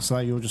so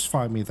that you'll just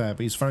find me there,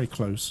 but he's very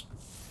close.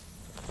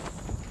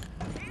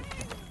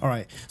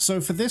 Alright,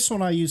 so for this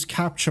one I use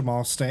Capture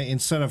Master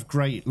instead of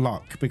Great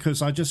Luck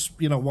because I just,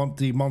 you know, want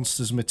the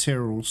monster's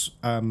materials.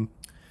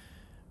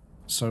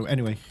 So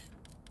anyway.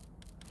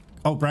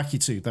 Oh,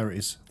 Bracky 2, there it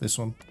is, this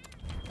one.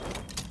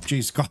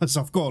 Jeez, guys,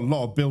 I've got a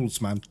lot of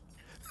builds, man.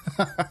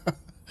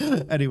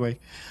 Anyway,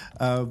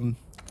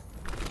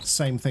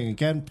 same thing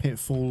again,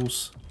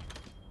 pitfalls.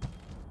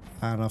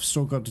 And I've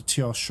still got the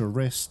Tiosha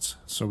wrist,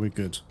 so we're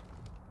good.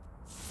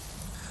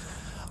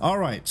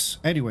 Alright,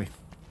 anyway.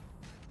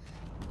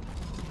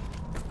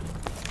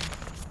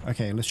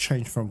 Okay, let's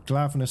change from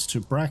Glavenus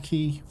to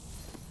Bracky.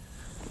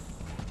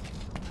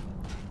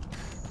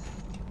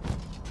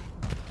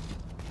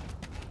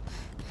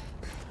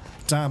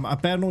 Damn, I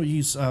better not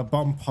use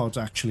Bomb Pod,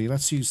 actually.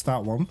 Let's use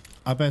that one.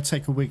 I better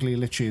take a Wiggly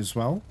Litchi as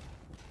well.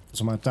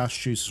 So my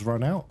dash juice has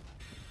run out.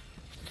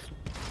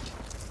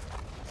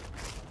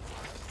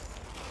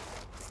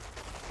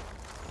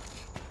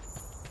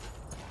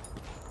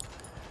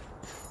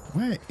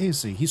 Where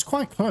is he? He's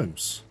quite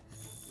close.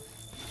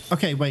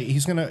 Okay, wait,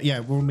 he's gonna... Yeah,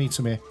 we'll meet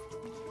him here.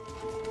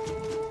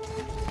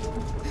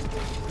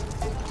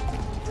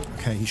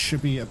 Okay, he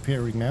should be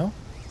appearing now.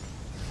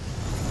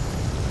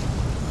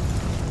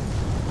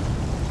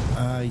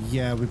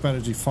 Yeah, we better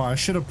do fire. I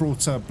should have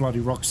brought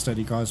bloody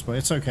Rocksteady, guys, but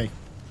it's okay.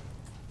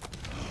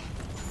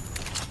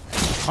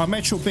 I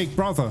met your big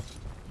brother.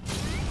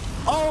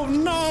 Oh,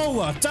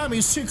 no! Damn,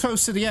 he's too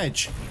close to the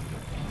edge.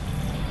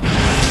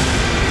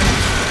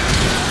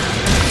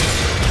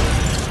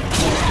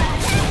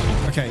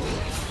 Okay.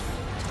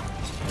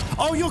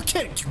 Oh, you're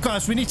kidding.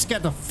 Guys, we need to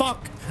get the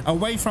fuck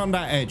away from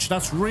that edge.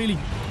 That's really...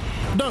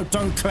 No,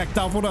 don't collect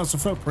that. I thought that was a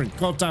footprint.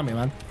 God damn it,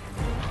 man.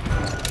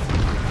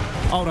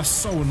 Oh, that's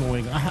so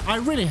annoying. I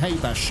really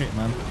hate that shit,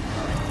 man.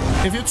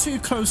 If you're too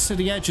close to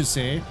the edges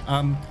here,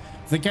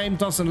 the game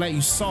doesn't let you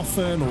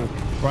soften or...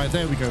 Right,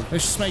 there we go.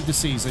 Let's just make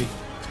this easy.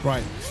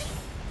 Right.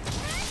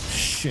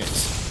 Shit.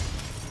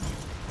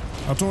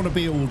 I don't want to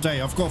be all day.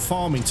 I've got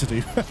farming to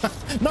do.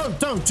 No,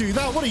 don't do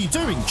that. What are you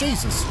doing?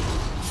 Jesus.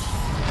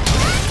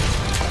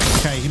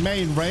 Okay, he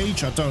may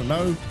enrage. I don't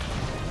know.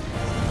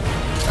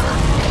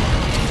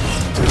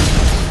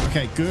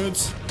 Okay, good.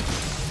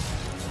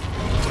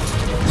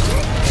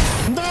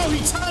 No, he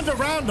turned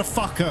around, the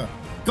fucker.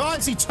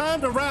 Guys, he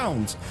turned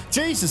around.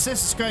 Jesus,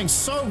 this is going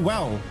so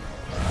well.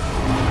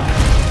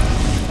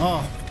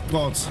 Oh,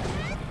 God.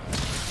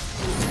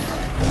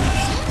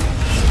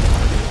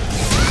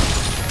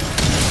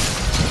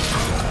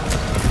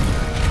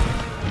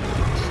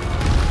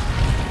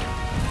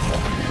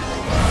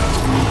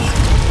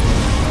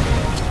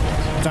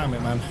 Damn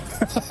it, man.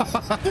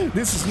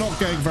 This is not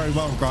going very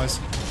well, guys.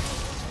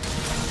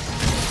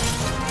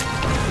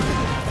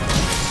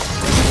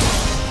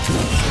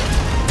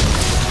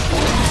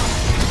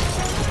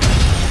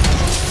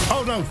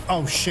 Oh, no.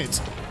 Oh,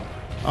 shit.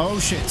 Oh,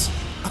 shit.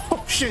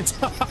 Oh, shit.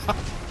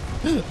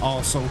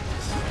 Arsehole.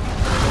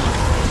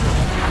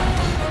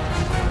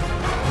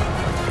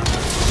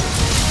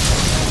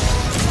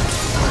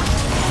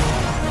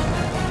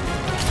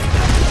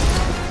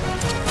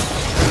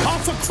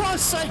 Oh, for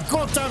Christ's sake.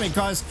 God damn it,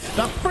 guys.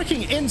 That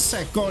freaking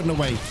insect got in the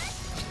way.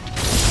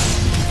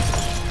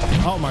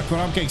 Oh, my God.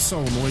 I'm getting so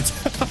annoyed.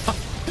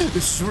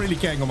 This is really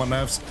getting on my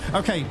nerves.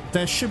 Okay,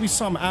 there should be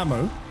some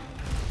ammo.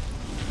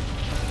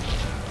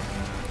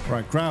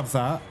 Right, grab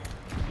that.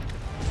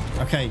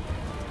 Okay.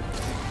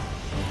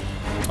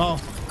 Oh,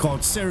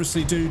 God,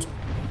 seriously, dude.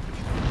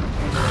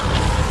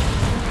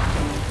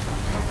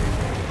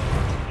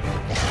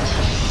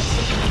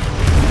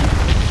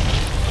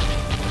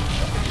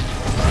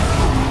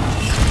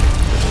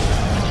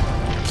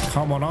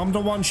 Come on, I'm the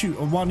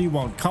one you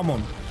want. Come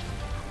on.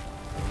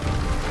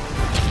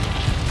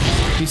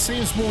 He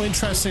seems more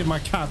interested in my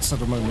cats at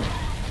the moment.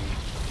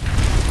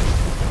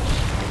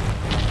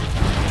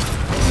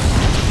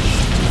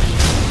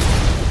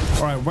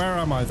 Alright, where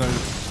am I, though?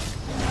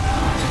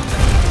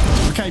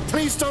 Okay,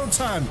 please don't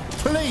turn.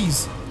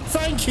 Please.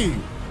 Thank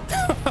you.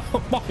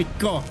 Oh, my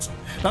God.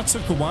 That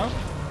took a while.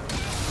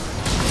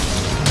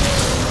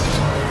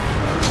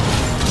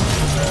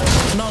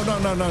 No, no,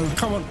 no, no.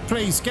 Come on,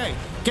 please.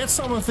 Get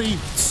some of the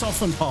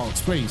softened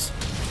parts, please.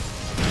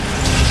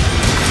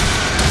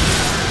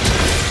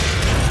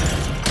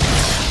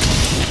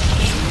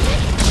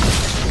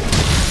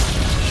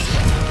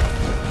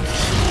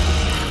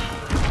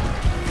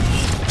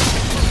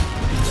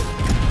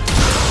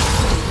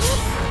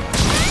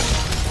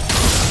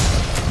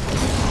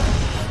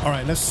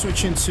 Alright, let's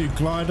switch into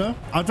glider.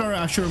 I don't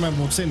actually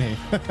remember what's in here.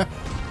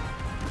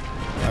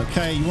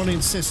 Okay, you want to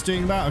insist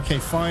doing that? Okay,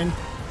 fine.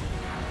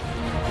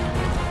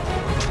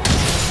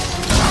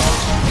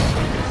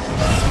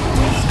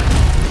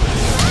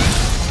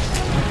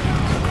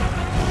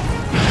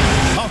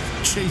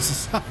 Oh,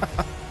 Jesus.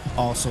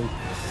 Arsehole.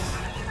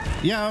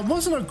 Yeah, it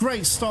wasn't a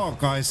great start,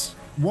 guys.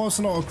 Was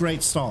not a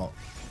great start.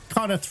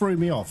 Kind of threw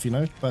me off, you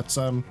know, but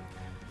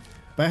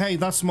But hey,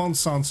 that's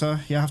Monsanto.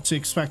 You have to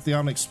expect the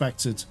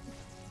unexpected.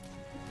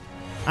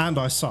 And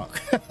I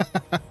suck.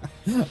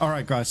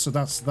 Alright, guys, so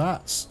that's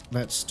that.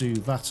 Let's do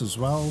that as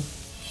well.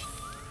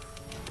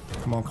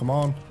 Come on, come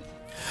on.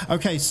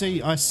 Okay,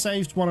 see, I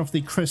saved one of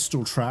the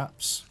crystal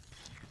traps.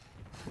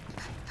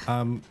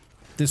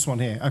 This one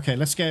here. Okay,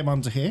 let's get him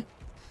under here.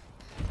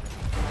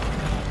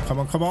 Come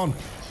on, come on.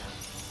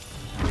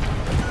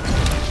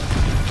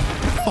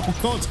 Oh,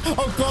 God.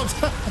 Oh, God.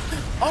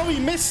 Oh, he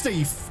missed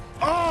Steve.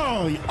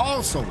 Oh, you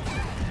arsehole.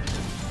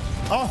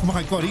 Oh,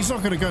 my God. He's not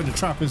going to go in the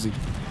trap, is he?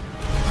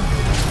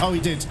 Oh, he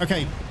did.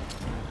 Okay.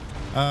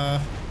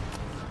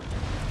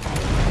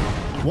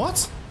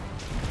 What?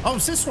 Oh,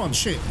 it's this one.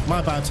 Shit.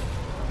 My bad.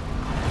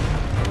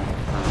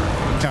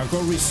 Okay, I've got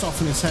to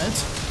re-soften his head.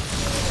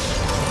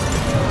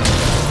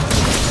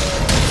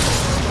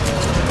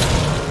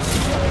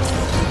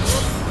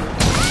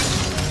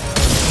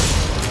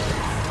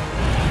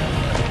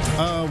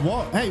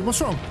 What? Hey,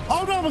 what's wrong?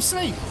 Oh, no, I'm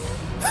asleep.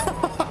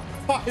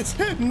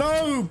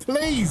 No,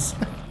 please.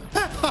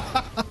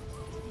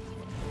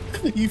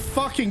 You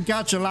fucking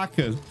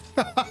gadgelacker.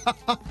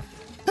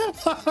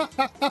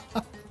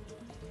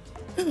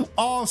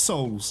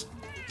 Arseholes.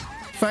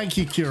 Thank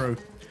you, Kiro.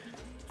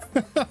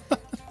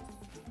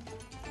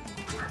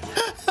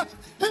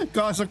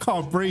 Guys, I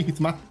can't breathe,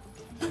 man.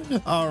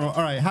 All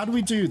right, how do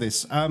we do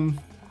this?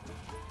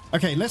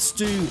 Okay, let's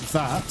do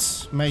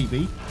that,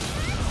 maybe.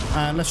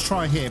 And let's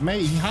try here.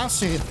 Maybe he has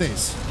to hit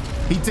this.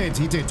 He did,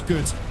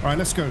 good. All right,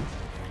 let's go.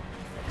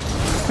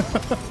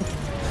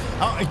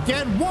 Oh,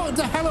 again, what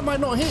the hell am I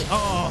not hit?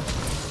 Oh.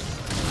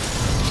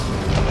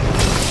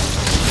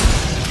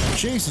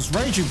 Jesus,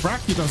 Raging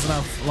Bracky doesn't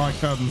have,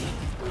 like,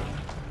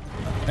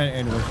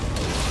 anyway.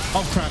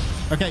 Oh, crap.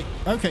 Okay,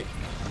 okay.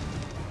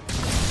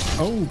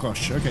 Oh,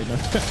 gosh. Okay, no.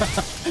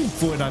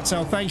 Thought I'd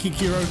tell. Thank you,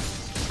 Kiro.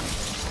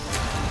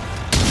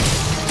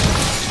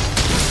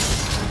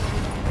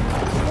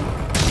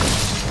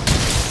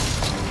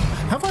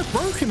 Have I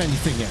broken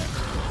anything yet?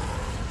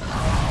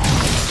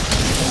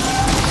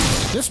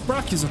 This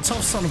Bracky's a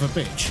tough son of a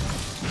bitch.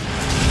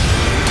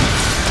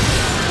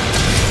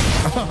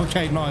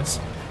 Okay, nice.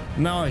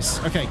 Nice.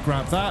 Okay,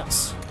 grab that.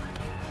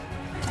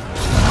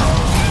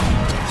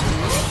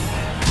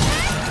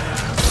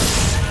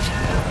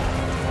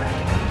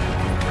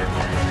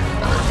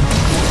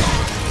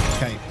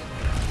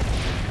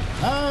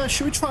 Okay.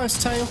 Should we try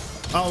his tail?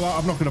 Oh, well,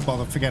 I'm not going to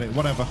bother. Forget it.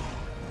 Whatever.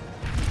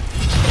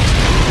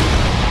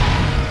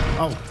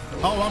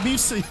 Oh, I'm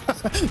used to...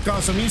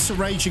 Guys, I'm used to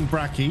Raging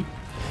Bracky.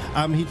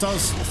 He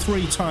does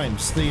 3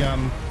 times the,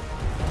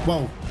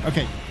 Whoa.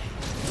 Okay.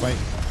 Wait.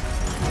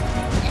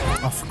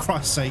 Oh, for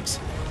Christ's sakes.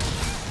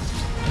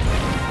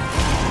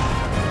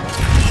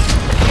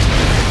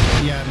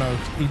 Yeah, no.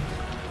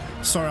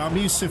 Sorry, I'm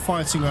used to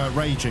fighting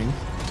Raging.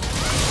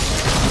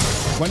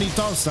 When he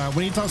does that,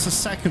 when he does the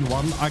second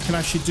one, I can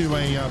actually do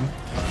a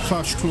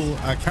Clutch Claw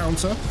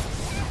counter.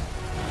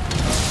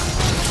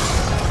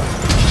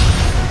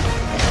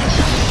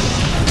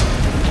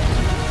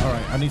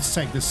 Alright, I need to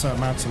take this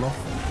mantle off.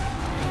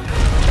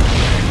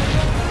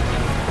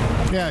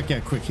 Yeah, get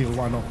a quick heal,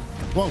 why not?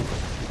 Whoa.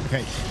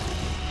 Okay.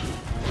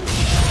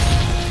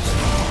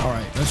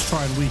 Alright, let's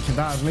try and weaken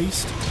that at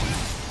least.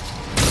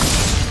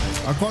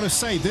 I've got to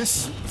say,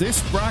 this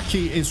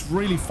Bracky is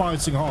really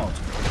fighting hard.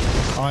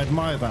 I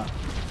admire that.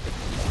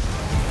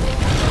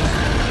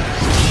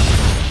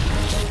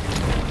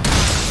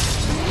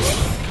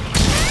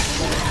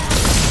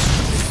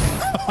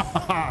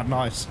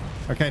 Nice.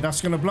 Okay,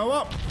 that's going to blow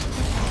up.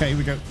 Okay, here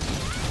we go.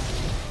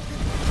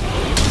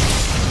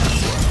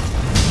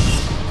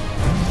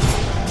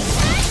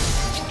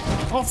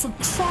 Oh, for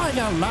crying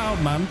out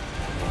loud, man.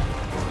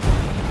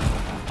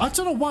 I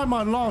don't know why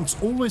my lance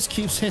always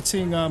keeps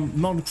hitting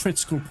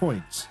non-critical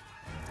points.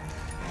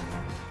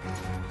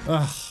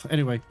 Ugh,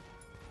 anyway.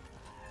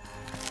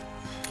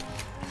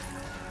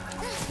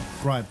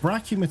 Right,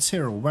 Bracky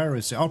material, where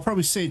is it? I'll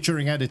probably see it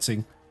during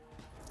editing.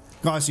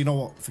 Guys, you know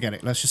what? Forget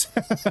it. Let's just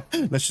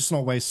let's just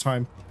not waste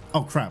time.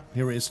 Oh crap,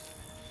 here it is.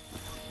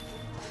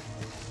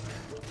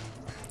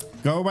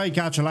 Go away,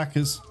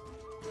 gadgelackers.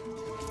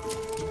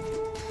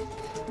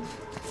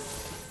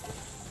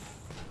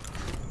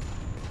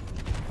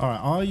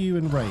 Alright, are you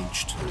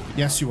enraged?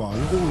 Yes, you are.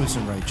 You're always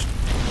enraged.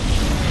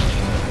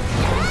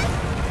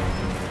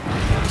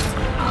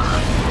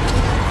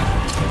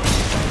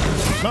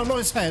 No, not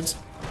his head.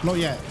 Not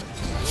yet.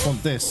 I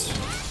want this.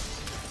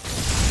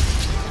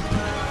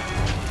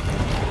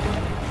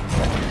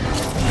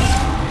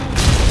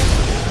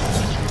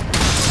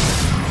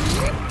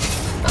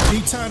 He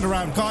turned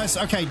around. Guys,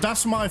 okay,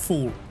 that's my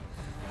fault.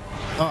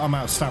 Oh, I'm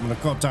out of stamina.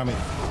 God damn it.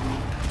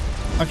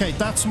 Okay,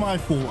 that's my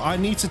fault. I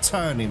need to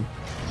turn him.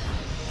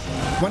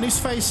 When he's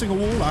facing a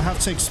wall, I have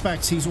to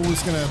expect he's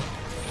always gonna...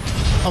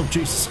 Oh,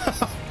 Jesus.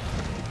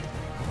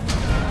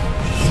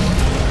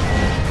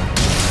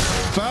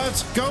 Bird,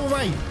 go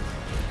away.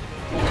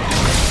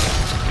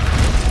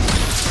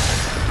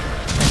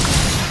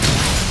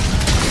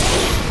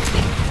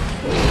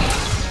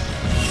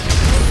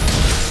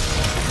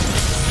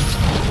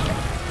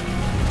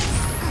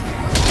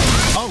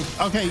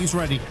 Okay, he's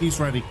ready. He's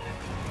ready.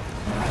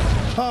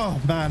 Oh,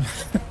 man.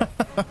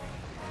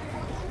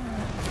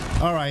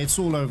 All right, it's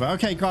all over.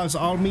 Okay, guys,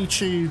 I'll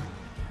meet you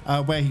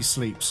where he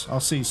sleeps. I'll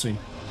see you soon.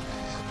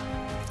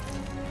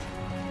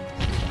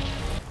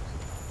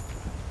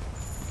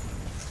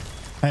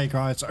 Hey,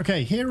 guys.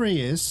 Okay, here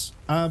he is.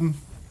 I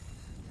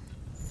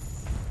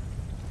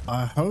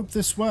hope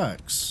this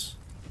works.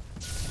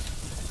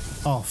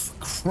 Oh, for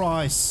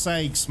Christ's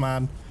sakes,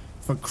 man.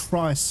 For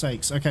Christ's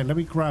sakes. Okay, let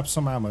me grab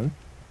some ammo.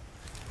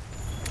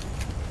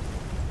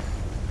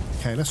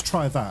 Okay, let's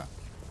try that.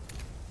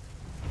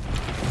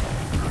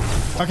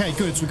 Okay,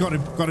 good. We got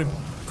him. Got him.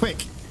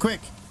 Quick. Quick.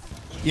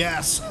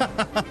 Yes.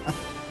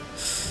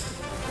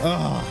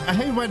 Oh, I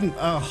hate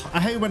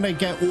when they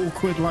get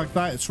awkward like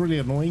that. It's really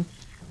annoying.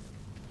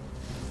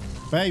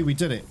 But hey, we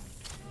did it.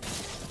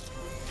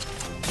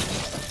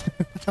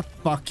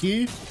 Fuck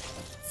you.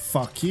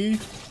 Fuck you.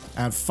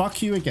 And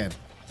fuck you again.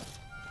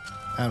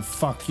 And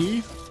fuck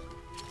you.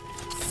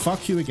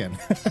 Fuck you again.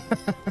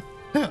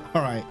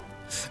 All right.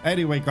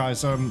 Anyway,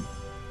 guys,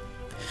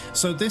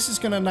 so this is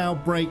going to now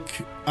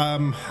break,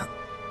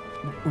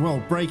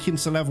 well, break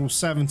into level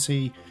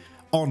 70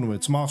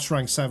 onwards, master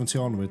rank 70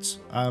 onwards.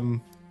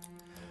 That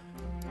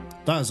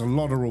is a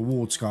lot of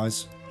rewards,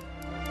 guys.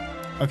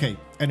 Okay,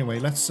 anyway,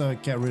 let's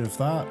get rid of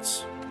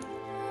that.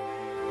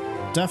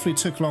 Definitely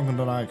took longer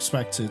than I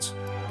expected.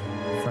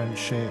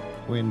 Friendship,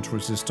 wind,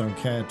 resist, don't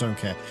care, don't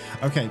care.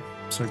 Okay,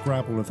 so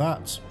grab all of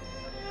that.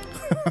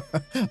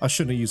 I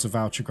shouldn't have used a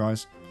voucher,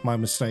 guys. My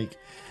mistake.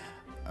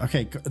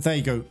 Okay, there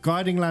you go.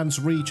 Guiding Lands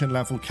region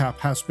level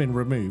cap has been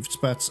removed,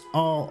 but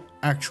our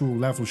actual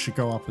level should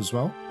go up as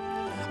well.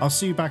 I'll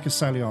see you back at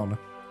Seliana.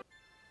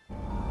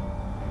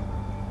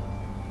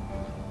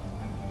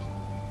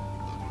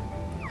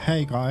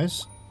 Hey,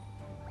 guys.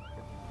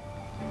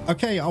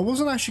 Okay, I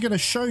wasn't actually going to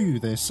show you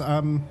this.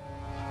 I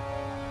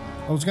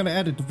was going to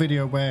edit the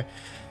video where,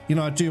 you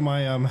know, I do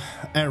my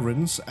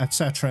errands,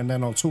 etc., and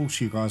then I'll talk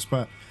to you guys,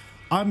 but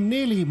I'm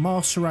nearly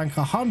master rank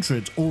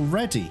 100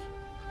 already.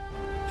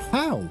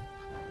 How?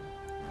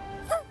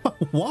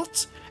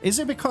 What? Is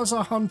it because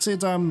I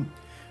hunted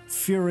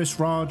Furious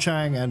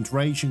Rajang and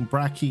Raging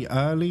Bracky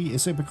early?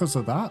 Is it because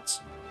of that?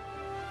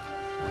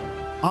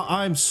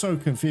 I'm so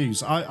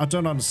confused. I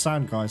don't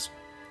understand, guys.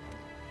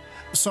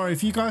 Sorry,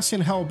 if you guys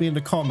can help me in the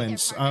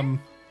comments.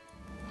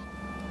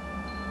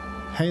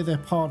 Hey there,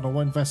 partner,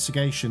 what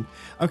investigation?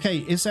 Okay,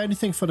 is there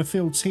anything for the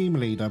field team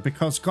leader?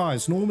 Because,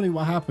 guys, normally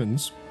what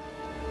happens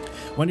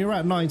when you're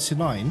at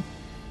 99...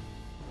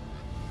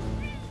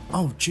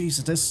 Oh,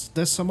 Jesus,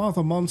 there's some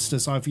other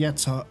monsters I've yet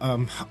to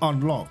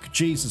unlock.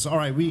 Jesus, all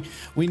right, we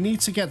need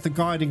to get the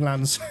Guiding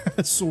Lands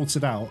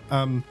sorted out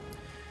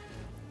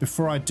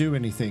before I do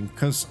anything,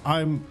 because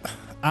I'm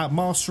at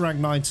Master Rank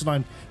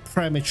 99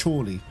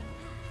 prematurely.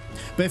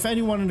 But if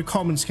anyone in the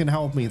comments can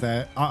help me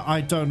there,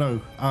 I don't know.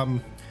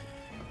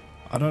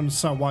 I don't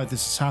understand why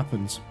this has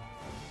happened.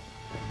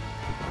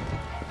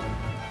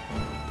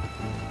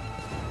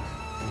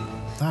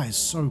 That is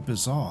so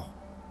bizarre.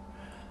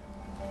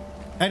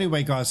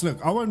 Anyway, guys, look,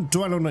 I won't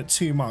dwell on it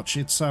too much.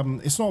 It's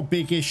not a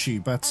big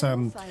issue, but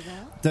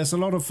there's a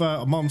lot of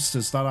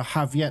monsters that I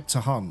have yet to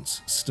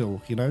hunt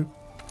still, you know.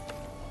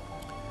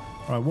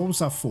 All right, what was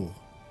that for?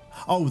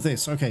 Oh,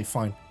 this. Okay,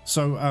 fine.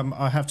 So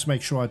I have to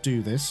make sure I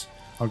do this.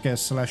 I'll get a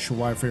Celestial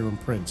Wyverian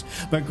print.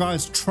 But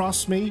guys,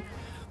 trust me,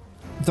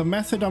 the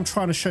method I'm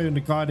trying to show you in the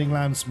Guiding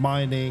Lands,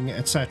 mining,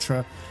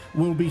 etc.,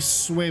 will be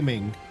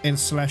swimming in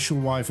Celestial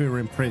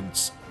Wyverian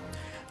prints.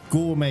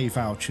 Gourmet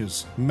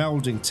vouchers,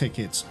 melding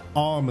tickets,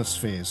 armor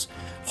spheres,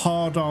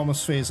 hard armor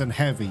spheres and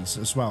heavies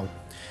as well.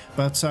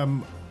 But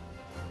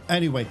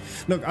anyway,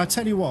 look, I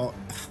tell you what,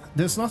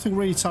 there's nothing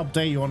really to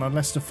update you on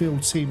unless the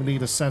field team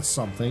leader says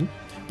something,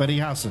 but he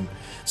hasn't.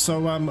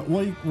 So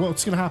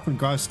what's going to happen,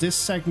 guys, this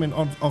segment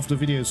of the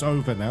video is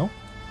over now.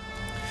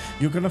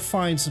 You're going to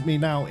find me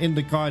now in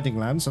the Guiding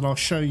Lands, and I'll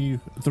show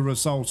you the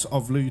results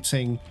of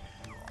looting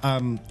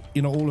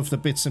you know, all of the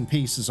bits and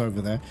pieces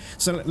over there.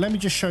 So let me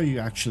just show you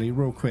actually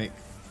real quick,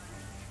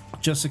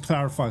 just to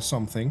clarify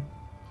something.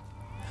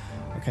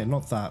 Okay,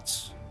 not that.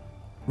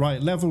 Right,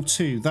 level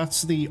 2,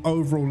 that's the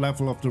overall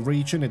level of the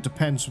region. It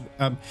depends.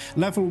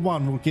 Level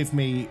 1 will give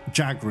me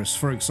Jagras,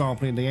 for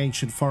example, in the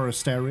ancient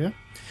forest area.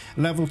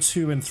 Level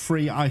 2 and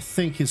 3 I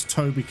think is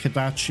Toby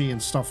Kadachi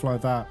and stuff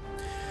like that.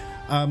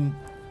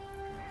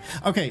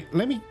 Okay,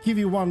 let me give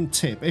you one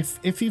tip.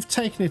 If you've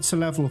taken it to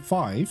level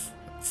 5,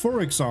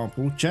 for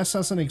example, just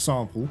as an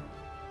example,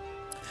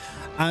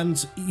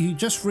 and you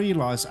just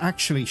realize,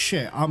 actually,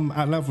 shit, I'm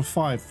at level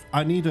 5,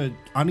 I need a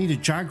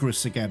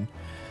Jagras again,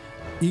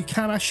 you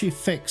can actually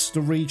fix the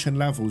region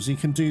levels. You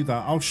can do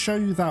that. I'll show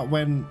you that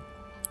when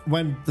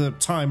the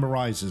time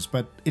arises,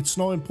 but it's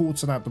not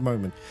important at the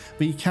moment.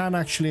 But you can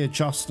actually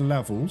adjust the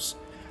levels.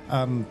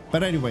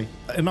 But anyway,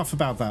 enough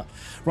about that.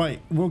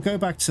 Right, we'll go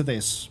back to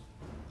this.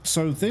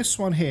 So this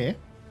one here,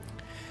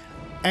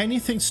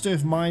 anything to do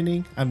with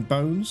mining and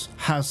bones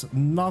has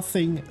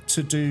nothing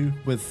to do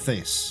with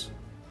this.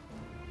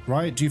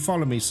 Right? Do you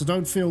follow me? So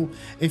don't feel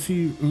if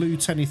you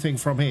loot anything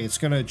from here, it's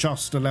going to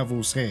adjust the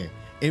levels here.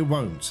 It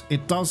won't.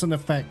 It doesn't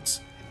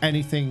affect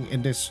anything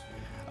in this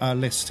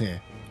list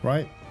here,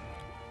 right?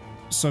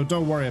 So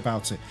don't worry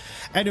about it.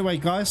 Anyway,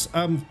 guys,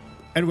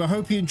 anyway, I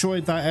hope you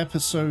enjoyed that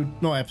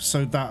episode, not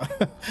episode,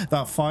 that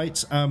that fight.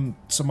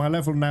 So my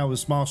level now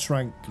is Master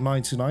Rank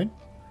 99.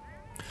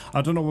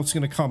 I don't know what's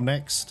going to come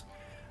next.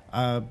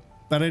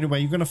 But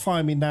anyway, you're going to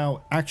find me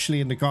now actually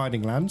in the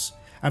Guiding Lands.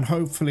 And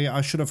hopefully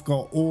I should have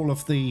got all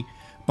of the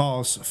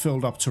bars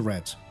filled up to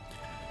red.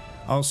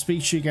 I'll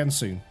speak to you again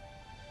soon.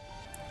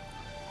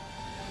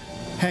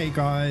 Hey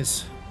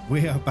guys,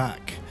 we are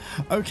back.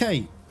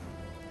 Okay.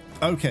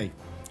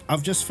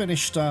 I've just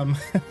finished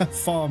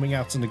farming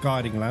out in the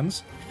Guiding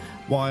Lands,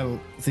 while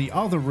the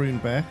other rune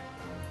bear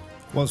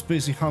was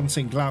busy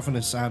hunting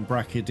Glavenus and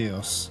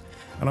Brachydios.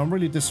 And I'm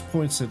really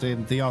disappointed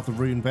in the other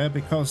rune bear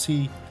because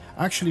he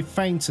actually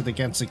fainted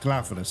against a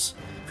Glavenus.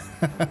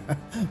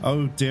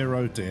 Oh dear,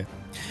 oh dear.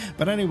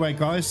 But anyway,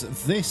 guys,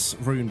 this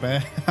rune bear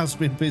has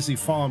been busy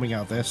farming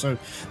out there. So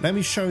let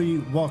me show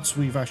you what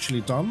we've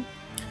actually done.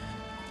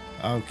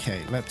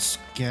 Okay, let's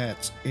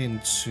get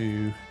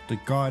into the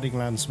Guiding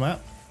Lands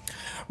map.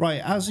 Right,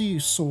 as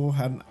you saw,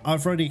 and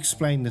I've already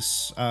explained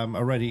this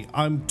already,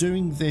 I'm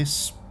doing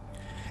this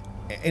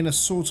in a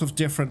sort of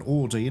different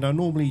order. You know,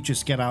 normally you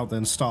just get out there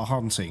and start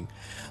hunting,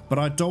 but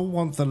I don't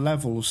want the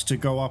levels to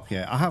go up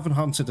yet. I haven't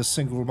hunted a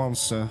single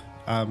monster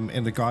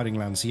in the Guiding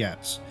Lands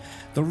yet.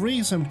 The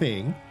reason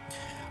being,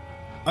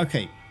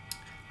 okay,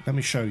 let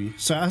me show you.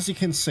 So as you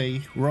can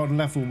see, we're on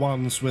level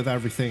 1s with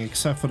everything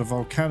except for the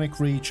volcanic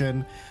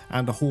region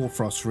and the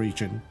Hoarfrost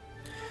region.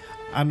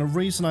 And the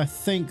reason I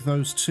think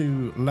those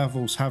two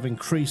levels have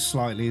increased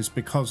slightly is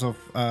because of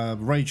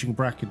Raging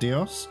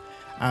Brachydios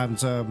and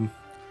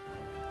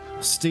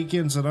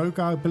Stygians and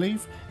Ogre, I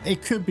believe.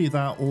 It could be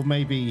that, or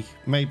maybe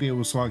it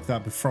was like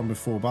that from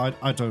before, but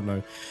I don't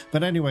know.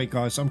 But anyway,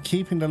 guys, I'm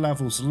keeping the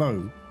levels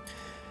low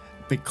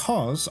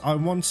because I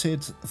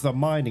wanted the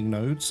mining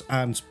nodes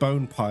and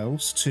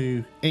Bonepiles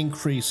to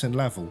increase in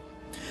level.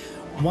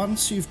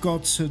 Once you've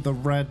got to the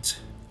red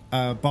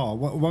bar,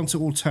 once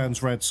it all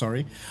turns red,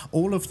 sorry,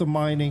 all of the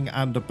mining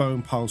and the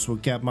Bonepiles will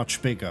get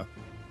much bigger.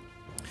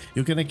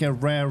 You're going to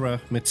get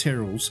rarer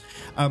materials.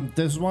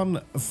 There's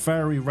one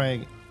very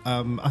rare,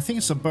 I think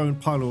it's a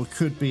Bonepile or it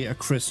could be a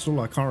crystal,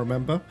 I can't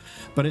remember,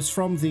 but it's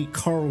from the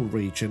coral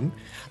region,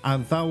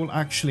 and that will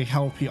actually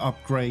help you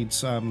upgrade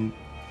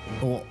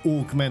or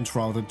augment,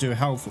 rather, do a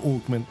health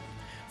augment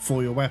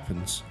for your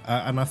weapons,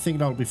 and I think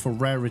that'll be for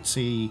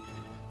rarity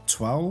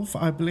 12,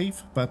 I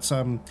believe, but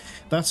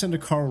that's in the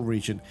coral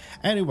region.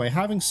 Anyway,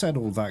 having said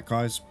all that,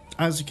 guys,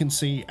 as you can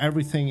see,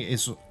 everything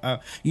is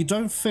you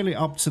don't fill it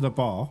up to the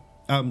bar,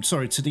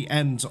 sorry, to the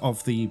end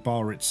of the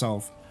bar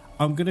itself.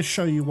 I'm going to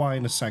show you why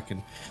in a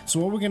second. So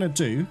what we're going to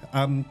do,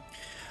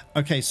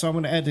 okay, so I'm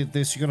going to edit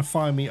this. You're going to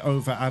find me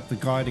over at the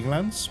Guiding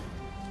Lands.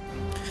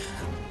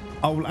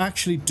 I will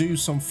actually do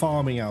some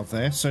farming out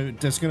there, so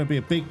there's going to be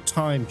a big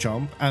time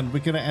jump, and we're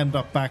going to end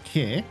up back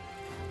here,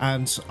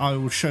 and I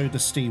will show the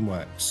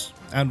Steamworks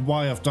and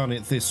why I've done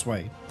it this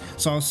way.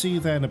 So I'll see you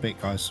there in a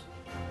bit, guys.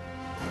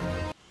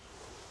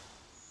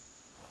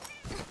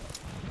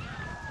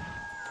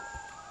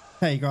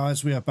 Hey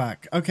guys, we are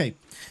back. Okay,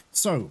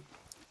 so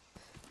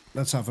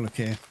let's have a look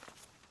here.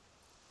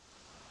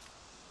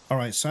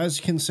 Alright, so as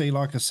you can see,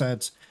 like I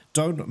said,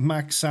 don't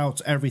max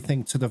out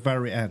everything to the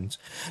very end.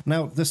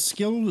 Now, the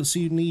skills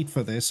you need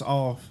for this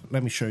are,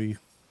 let me show you.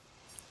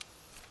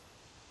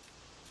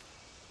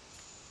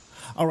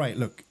 Alright,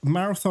 look,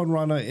 Marathon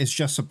Runner is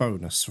just a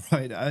bonus,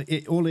 right?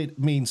 All it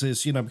means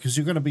is, you know, because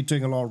you're going to be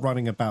doing a lot of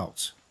running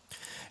about.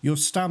 Your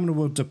stamina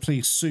will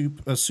deplete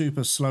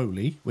super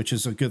slowly, which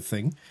is a good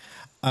thing.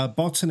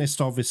 Botanist,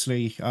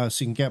 obviously, so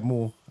you can get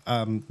more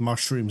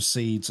mushroom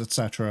seeds,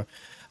 etc.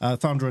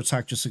 Thunder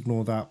attack, just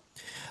ignore that.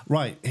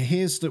 Right,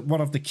 here's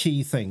one of the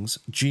key things: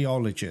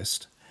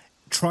 geologist.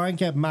 Try and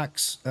get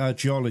max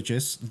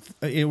geologist.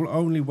 It will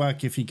only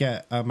work if you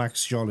get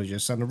max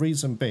geologist, and the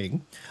reason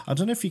being, I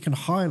don't know if you can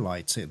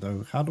highlight it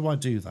though. How do I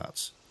do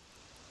that?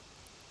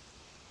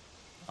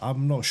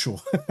 I'm not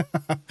sure.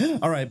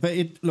 All right, but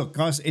look,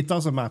 guys, it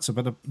doesn't matter.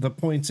 But the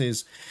point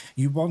is,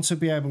 you want to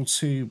be able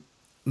to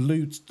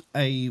loot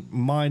a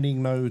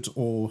mining node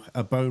or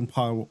a bone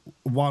pile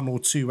 1 or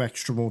 2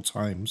 extra more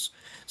times.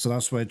 So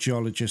that's where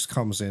geologist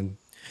comes in.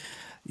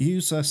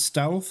 Use a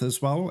stealth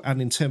as well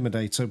and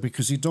intimidator,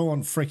 because you don't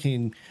want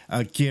freaking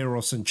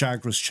Gyros and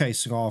Jagras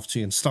chasing after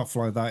you and stuff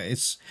like that.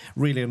 It's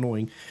really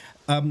annoying.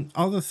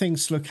 Other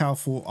things to look out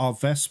for are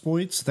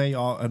Vespoids. They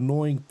are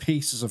annoying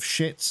pieces of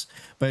shit,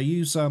 but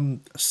use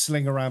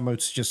slinger ammo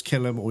to just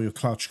kill them, or your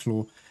clutch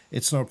claw.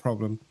 It's no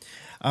problem.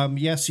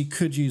 Yes, you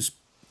could use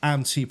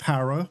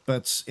anti-para,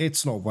 but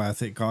it's not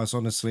worth it, guys,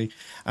 honestly,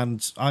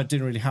 and I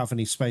didn't really have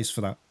any space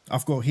for that.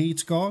 I've got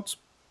Heat Guard,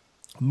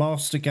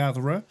 Master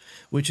Gatherer,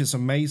 which is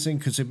amazing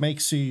because it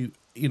makes you,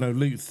 you know,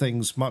 loot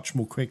things much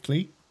more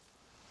quickly.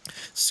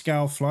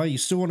 Scowfly, you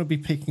still want to be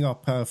picking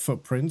up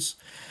footprints,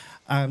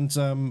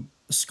 and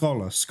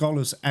Scholar.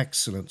 Scholar's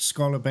excellent.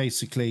 Scholar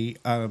basically,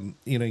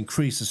 you know,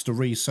 increases the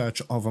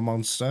research of a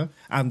monster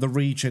and the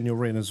region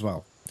you're in as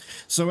well.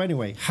 So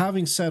anyway,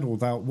 having said all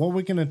that, what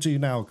we're going to do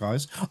now,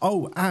 guys...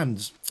 Oh,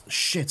 and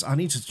shit, I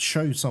need to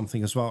show you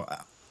something as well.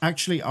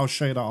 Actually, I'll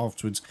show you that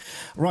afterwards.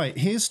 Right,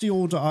 here's the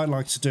order I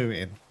like to do it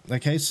in.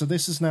 Okay, so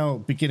this is now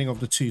beginning of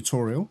the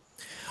tutorial.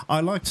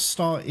 I like to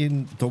start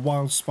in the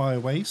Wild Spire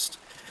Waste.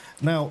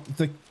 Now,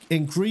 the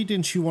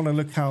ingredient you want to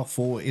look out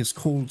for is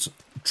called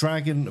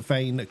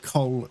Dragonvein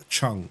Coal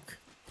Chunk.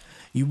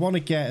 You want to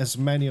get as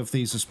many of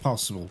these as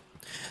possible.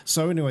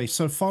 So anyway,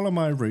 so follow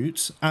my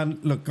route.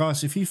 And look,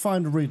 guys, if you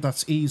find a route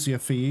that's easier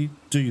for you,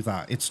 do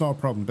that. It's not a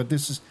problem. But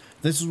this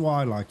is what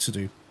I like to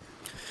do.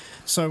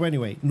 So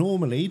anyway,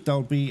 normally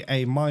there'll be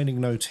a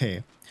mining node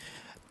here.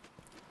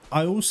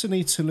 I also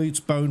need to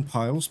loot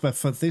Bonepiles, but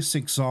for this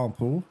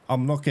example,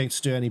 I'm not going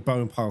to do any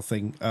Bonepile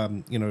thing,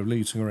 you know,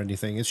 looting or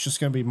anything. It's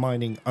just going to be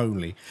mining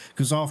only,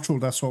 because after all,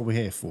 that's what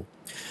we're here for.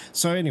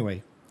 So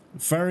anyway,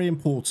 very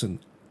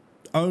important,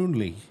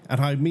 only, and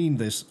I mean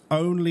this,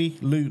 only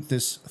loot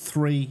this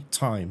 3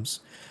 times.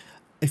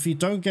 If you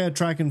don't get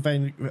a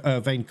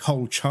Dragonvein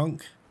coal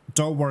chunk,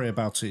 don't worry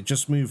about it,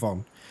 just move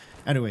on.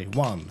 Anyway,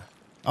 1.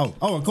 Oh,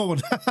 I got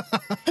one.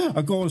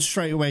 I got one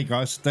straight away,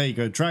 guys. There you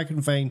go.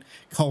 Dragonvein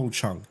coal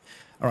chunk.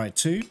 All right,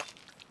 2.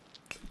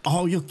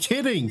 Oh, you're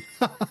kidding.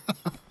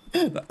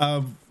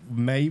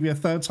 Maybe a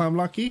 3rd time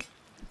lucky?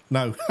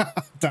 No.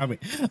 Damn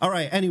it. All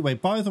right, anyway,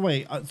 by the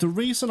way, the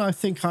reason I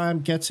think I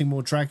am getting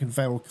more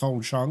Dragonvein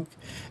coal chunk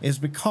is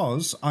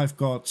because I've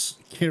got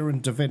Kieran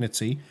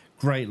Divinity,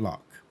 great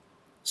luck.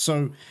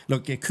 So,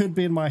 look, it could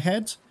be in my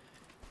head,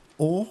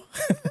 or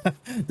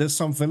there's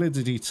some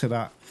validity to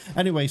that.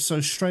 Anyway,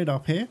 so straight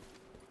up here.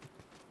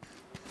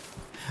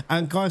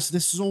 And guys,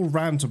 this is all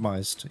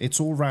randomized. It's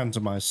all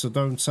randomized, so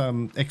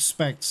don't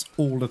expect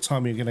all the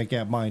time you're going to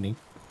get mining.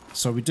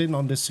 So we didn't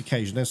on this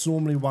occasion. There's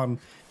normally one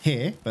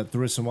here, but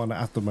there isn't one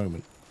at the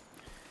moment.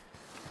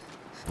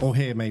 Or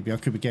here, maybe. I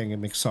could be getting it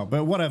mixed up,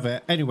 but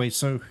whatever. Anyway,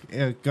 so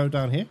go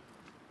down here.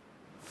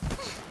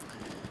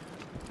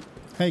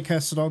 Hey,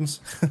 Castodons.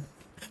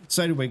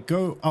 So anyway,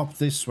 go up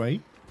this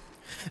way.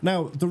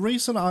 Now, the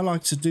reason I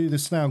like to do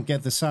this now and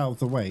get this out of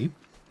the way,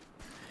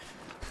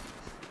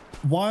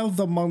 while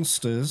the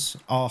monsters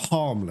are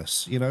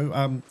harmless, you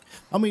know,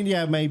 I mean,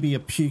 yeah, maybe a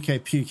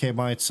Puke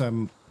might,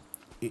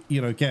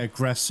 you know, get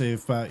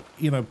aggressive, but,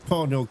 you know,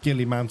 put on your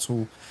ghillie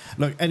mantle.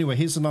 Look, anyway,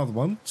 here's another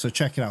one, so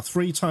check it out.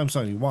 3 times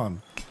only.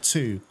 1,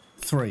 2,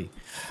 3.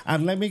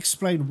 And let me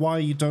explain why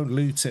you don't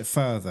loot it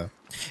further.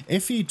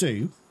 If you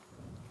do...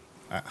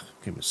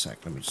 give me a sec,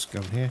 let me just go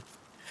in here.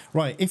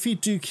 Right, if you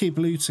do keep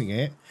looting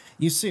it,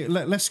 you see,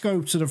 let's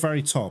go to the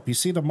very top. You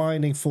see the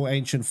mining for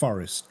Ancient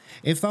Forest.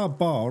 If that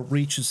bar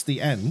reaches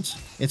the end,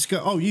 it's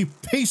go. Oh, you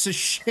piece of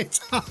shit!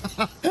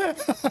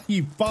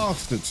 You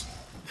bastards!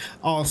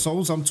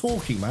 Arseholes, I'm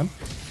talking, man.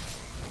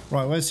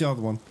 Right, where's the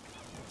other one?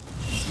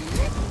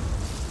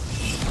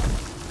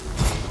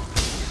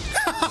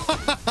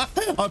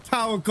 I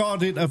power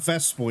guarded a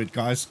Vespoid,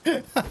 guys.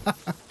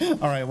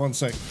 Alright, 1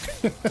 sec.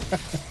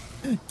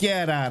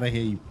 Get out of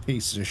here, you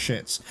pieces of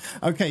shits.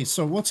 Okay,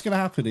 so what's going to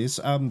happen is,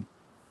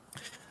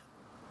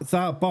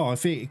 that bar,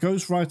 if it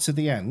goes right to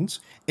the end,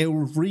 it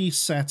will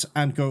reset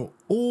and go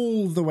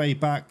all the way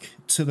back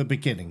to the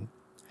beginning.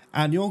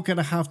 And you're going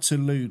to have to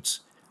loot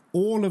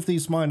all of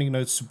these mining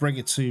nodes to bring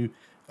it to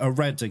a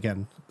red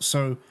again.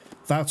 So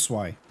that's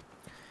why.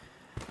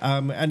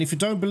 And if you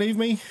don't believe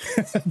me,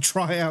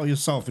 try it out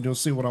yourself and you'll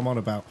see what I'm on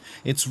about.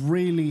 It's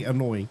really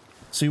annoying.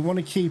 So you want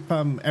to keep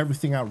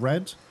everything at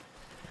red,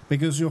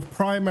 because your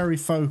primary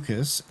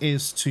focus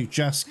is to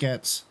just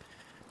get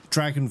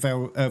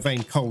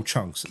Dragonvein coal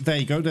chunks. There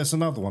you go, there's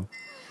another one.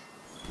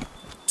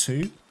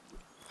 2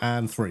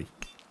 and 3.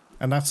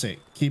 And that's it.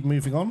 Keep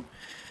moving on.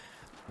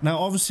 Now,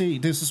 obviously,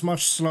 this is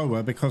much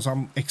slower because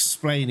I'm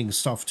explaining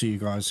stuff to you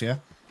guys, yeah?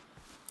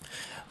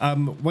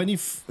 When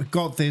you've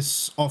got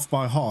this off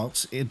by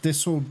heart,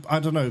 this will, I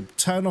don't know,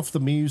 turn off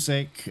the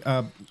music,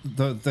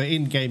 the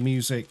in-game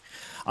music.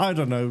 I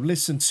don't know,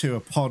 listen to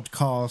a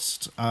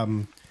podcast.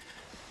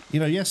 You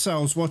know, yesterday I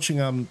was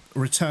watching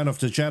Return of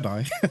the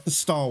Jedi,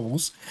 Star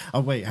Wars. Oh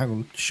wait, hang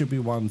on, should be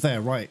one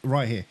there, right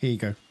here. Here you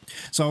go.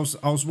 So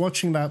I was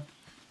watching that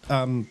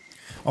on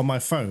my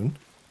phone,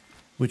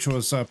 which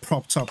was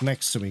propped up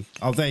next to me.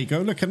 Oh, there you go.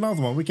 Look,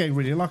 another one. We're getting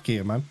really lucky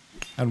here, man.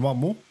 And one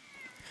more.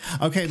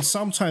 Okay, and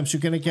sometimes you're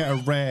going to get a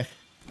rare,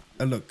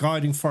 look,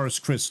 Guiding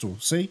Forest Crystal.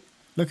 See?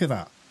 Look at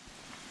that.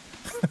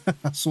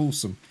 That's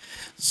awesome.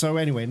 So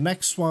anyway,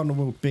 next one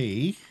will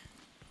be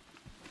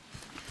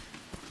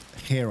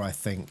here, I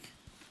think.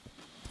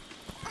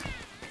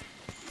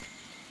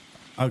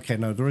 Okay,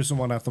 no, there isn't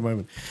one at the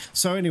moment.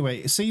 So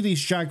anyway, see, these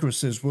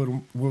Jagresses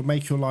will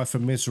make your life a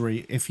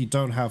misery if you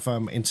don't have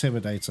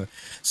Intimidator.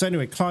 So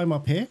anyway, climb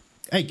up here.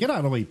 Hey, get out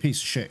of the way, you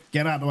piece of shit.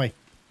 Get out of the way.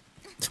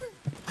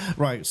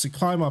 Right, so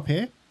climb up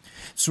here.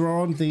 So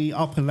we're on the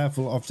upper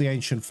level of the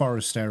Ancient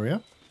Forest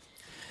area.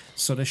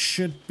 So there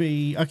should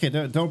be... Okay,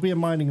 there'll be a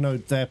mining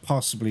node there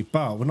possibly,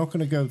 but we're not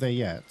going to go there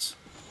yet.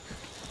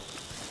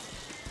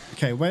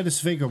 Okay, where this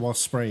Vigor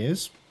Wasp spray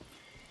is,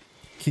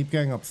 keep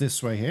going up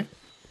this way here.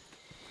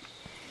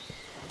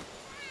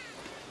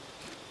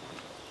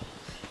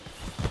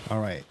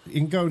 Alright, you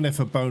can go in there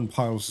for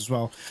Bonepiles as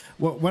well.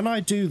 Well, when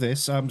I do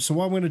this, so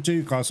what I'm going to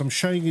do, guys, I'm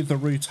showing you the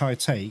route I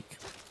take.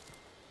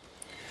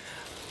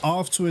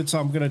 Afterwards,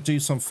 I'm going to do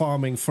some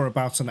farming for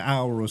about an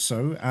hour or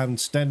so, and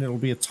then it'll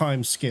be a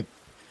time skip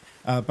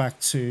back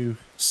to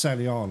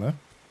Seliana.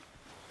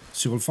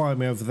 So you'll find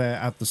me over there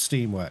at the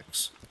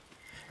Steamworks.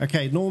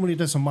 Okay, normally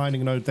there's a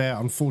mining node there.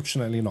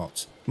 Unfortunately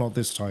not. Not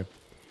this time.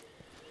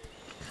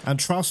 And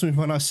trust me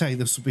when I say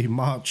this would be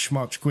much,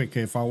 much quicker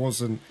if I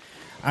wasn't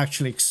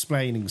actually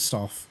explaining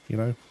stuff, you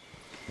know.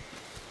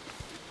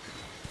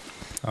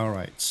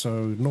 Alright,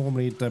 so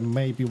normally there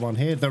may be one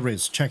here. There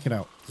is. Check it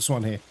out. This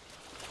one here.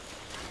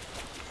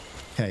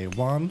 Okay,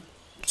 1,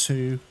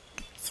 2,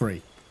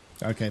 3.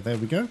 Okay, there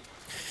we go.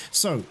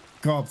 So,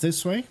 go up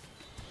this way.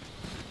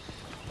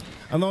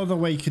 Another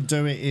way you can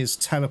do it is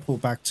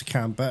teleport back to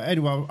camp. But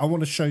anyway, I want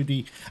to show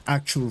the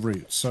actual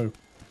route. So,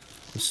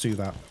 let's do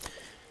that.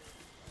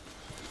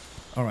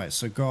 Alright,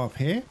 so go up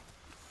here.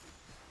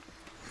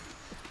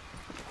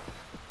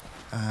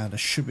 And there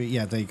should be,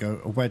 yeah, there you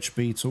go, a wedge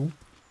beetle.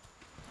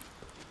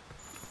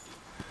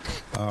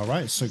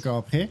 Alright, so go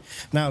up here.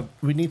 Now,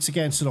 we need to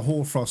get into the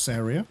Hoarfrost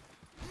area.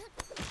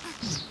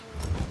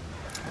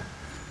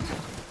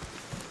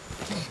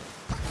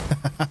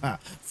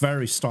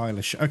 Very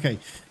stylish. Okay,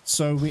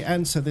 so we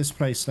enter this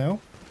place now.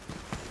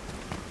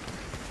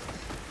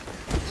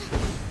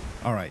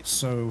 Alright,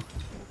 so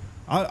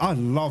I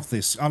love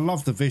this. I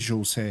love the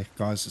visuals here,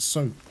 guys. It's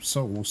so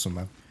awesome,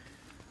 man.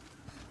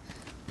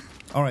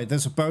 Alright,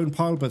 there's a bone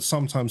pile, but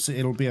sometimes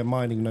it'll be a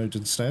mining node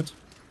instead.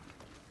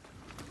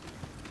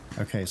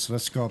 Okay, so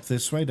let's go up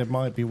this way. There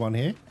might be one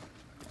here.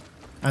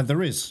 And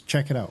there is.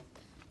 Check it out.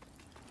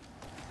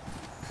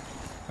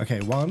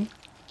 Okay, 1.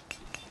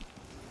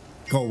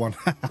 Got 1.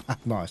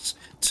 Nice.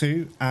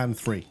 2 and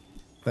 3.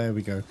 There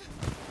we go.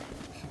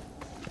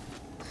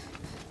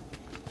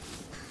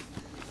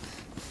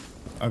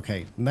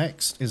 Okay,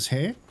 next is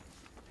here.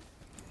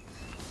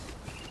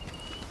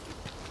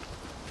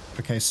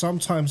 Okay,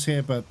 sometimes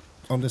here, but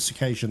on this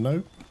occasion,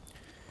 no.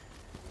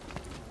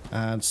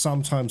 And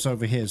sometimes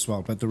over here as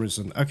well, but there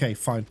isn't. Okay,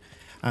 fine.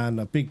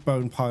 And a big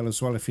bone pile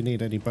as well if you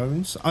need any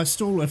bones. I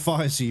still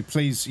advise you,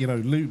 please, you know,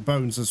 loot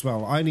bones as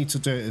well. I need to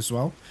do it as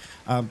well.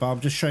 But I'm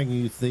just showing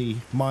you the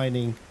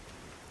mining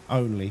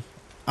only.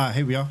 Ah,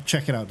 here we are.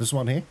 Check it out. There's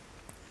one here.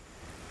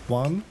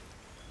 1,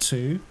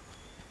 2,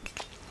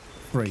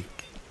 3.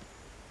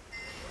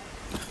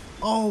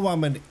 Oh,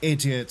 I'm an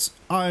idiot.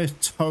 I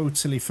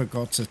totally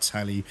forgot to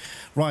tell you.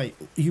 Right,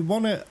 you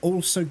want to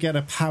also get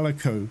a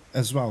palico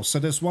as well. So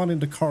there's one in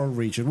the coral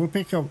region.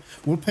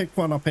 We'll pick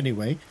one up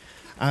anyway.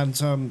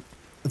 And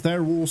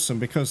they're awesome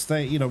because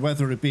they, you know,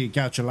 whether it be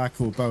Gadgelac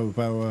or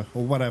Boa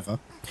or whatever.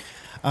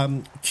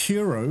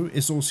 Kuro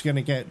is also going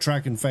to get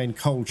Dragonvein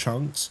coal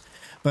chunks,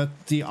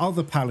 but the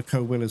other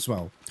palico will as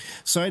well.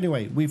 So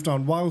anyway, we've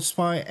done Wild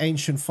Spy,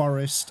 Ancient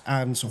Forest,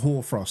 and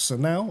Hoarfrost. So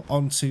now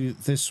onto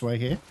this way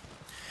here.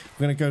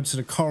 We're going to go to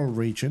the coral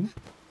region.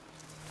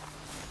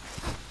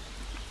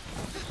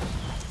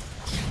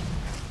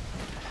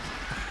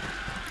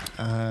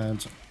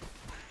 And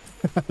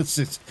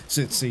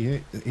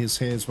Zitzi is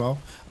here as well.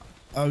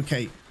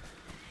 Okay.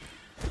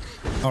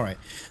 Alright.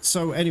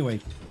 So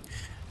anyway.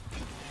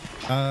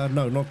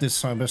 No, not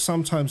this time. But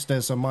sometimes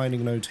there's a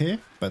mining node here.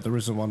 But there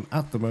isn't one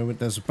at the moment.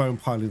 There's a bone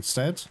pile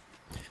instead.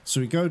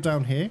 So we go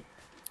down here.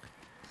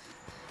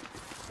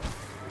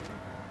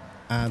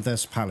 And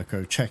there's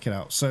Palico. Check it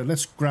out. So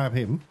let's grab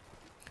him.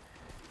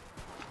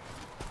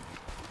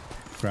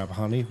 Grab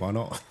honey. Why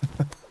not?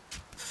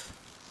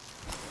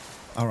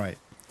 Alright.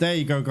 There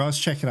you go, guys.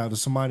 Check it out.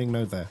 There's a mining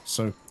node there.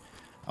 So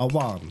a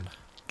 1,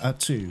 a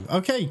 2.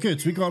 Okay,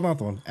 good. We got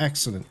another one.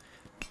 Excellent.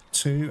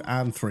 2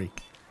 and 3.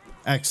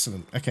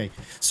 Excellent. Okay.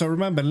 So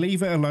remember,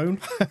 leave it alone.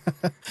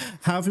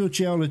 Have your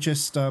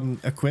geologist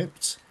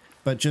equipped,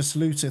 but just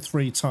loot it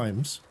 3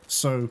 times.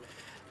 So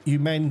you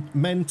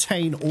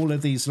maintain all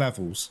of these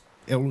levels.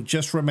 It'll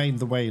just remain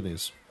the way it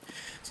is.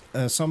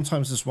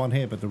 Sometimes there's one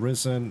here, but there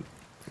isn't.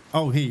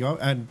 Oh, here you go.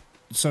 And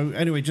so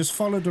anyway, just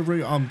follow the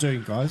route I'm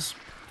doing, guys.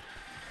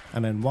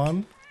 And then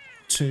 1,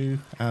 2,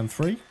 and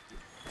 3.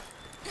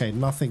 Okay,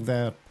 nothing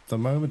there at the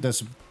moment.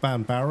 There's a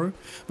Banbarrow,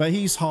 but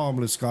he's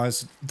harmless,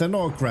 guys. They're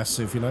not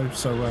aggressive, you know.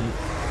 So,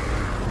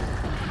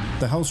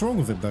 the hell's wrong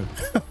with him, though?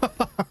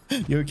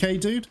 You okay,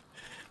 dude?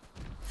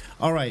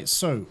 All right,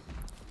 so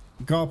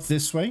go up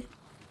this way.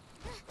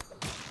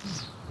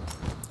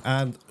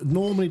 And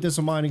normally there's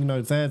a mining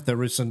node there.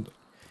 There isn't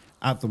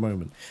at the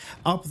moment.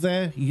 Up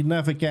there, you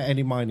never get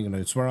any mining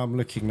nodes. Where I'm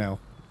looking now,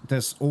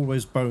 there's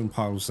always bone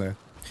piles there.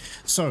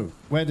 So,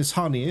 where this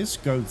honey is,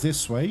 go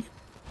this way.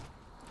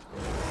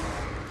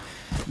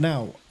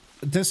 Now,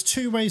 there's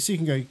 2 ways you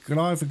can go. You can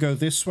either go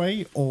this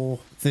way or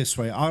this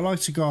way. I like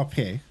to go up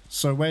here.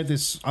 So where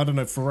this, I don't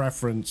know, for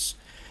reference,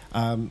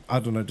 I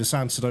don't know, this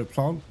antidote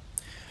plant.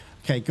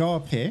 Okay, go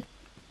up here.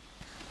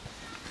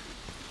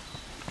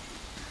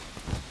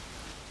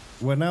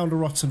 We're now in the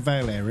Rotten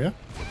Vale area.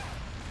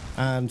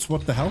 And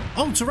what the hell?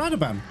 Oh,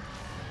 Pteranoban!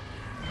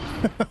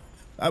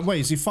 Wait,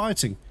 is he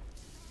fighting?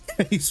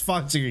 He's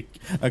fighting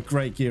a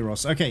great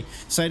Gyros. Okay,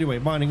 so anyway,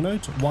 mining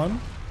node. 1,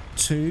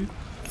 2,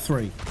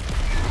 3.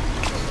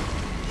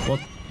 What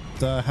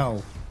the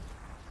hell?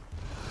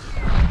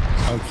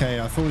 Okay,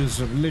 I thought he was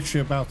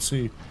literally about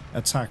to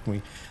attack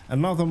me.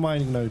 Another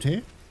mining node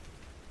here.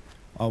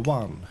 A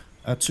 1,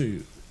 a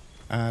 2,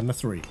 and a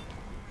 3.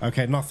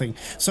 Okay, nothing.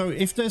 So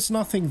if there's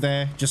nothing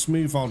there, just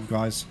move on,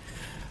 guys.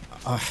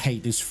 I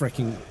hate these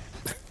freaking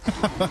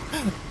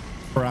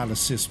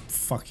paralysis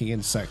fucking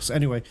insects.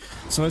 Anyway,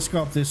 so let's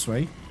go up this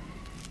way.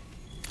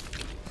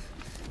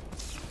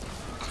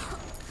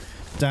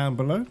 Down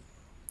below.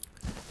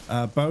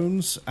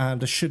 Bones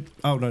and a should...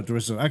 Oh, no, there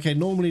isn't. Okay,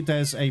 normally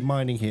there's a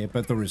mining here,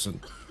 but there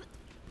isn't.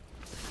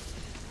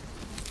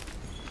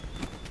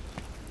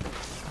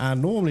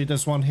 And normally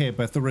there's one here,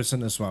 but there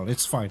isn't as well.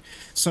 It's fine.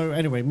 So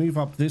anyway, move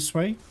up this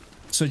way.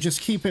 So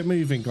just keep it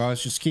moving,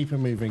 guys. Just keep it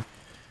moving.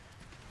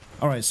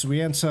 All right, so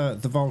we enter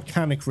the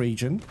volcanic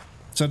region.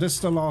 So this is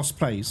the last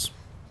place.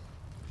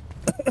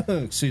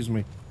 Excuse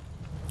me.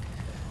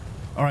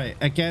 All right,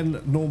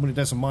 again, normally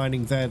there's a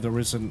mining there. There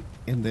isn't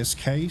in this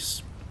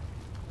case.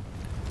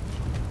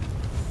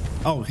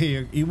 Oh,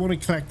 here, you want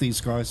to collect these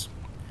guys.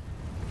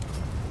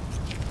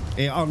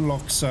 It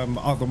unlocks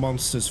other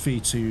monsters for you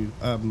to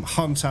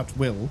hunt at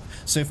will.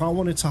 So if I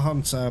wanted to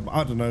hunt, I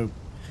don't know,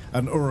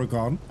 an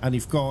Uragan, and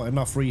you've got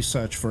enough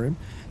research for him,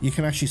 you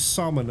can actually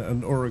summon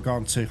an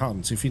Uragan to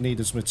hunt if you need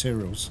his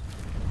materials.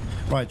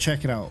 Right,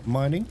 check it out.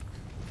 Mining.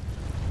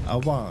 A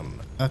 1,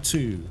 a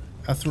 2,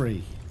 a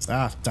 3.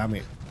 Ah, damn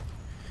it.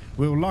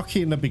 We were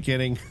lucky in the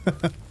beginning.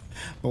 But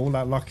all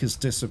that luck has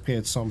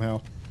disappeared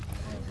somehow.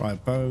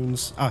 Right,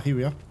 bones. Ah, here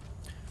we are.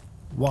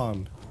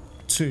 1,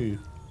 2,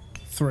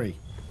 3.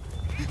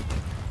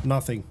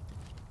 Nothing.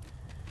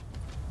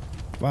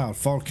 Wow,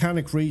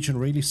 volcanic region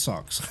really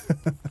sucks.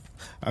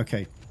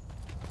 Okay.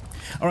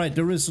 Alright,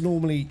 there is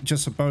normally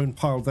just a bone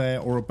pile there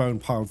or a bone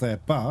pile there,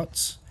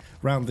 but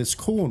around this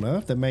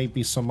corner there may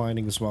be some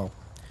mining as well.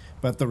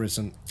 But there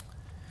isn't.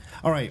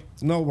 Alright,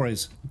 no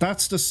worries.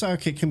 That's the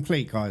circuit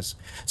complete, guys.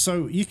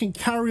 So you can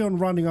carry on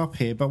running up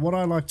here, but what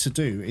I like to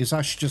do is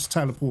actually just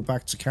teleport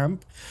back to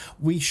camp.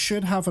 We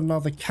should have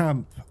another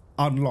camp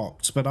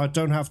unlocked, but I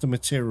don't have the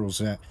materials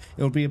yet.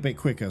 It'll be a bit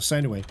quicker. So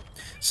anyway,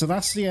 so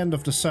that's the end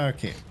of the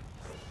circuit.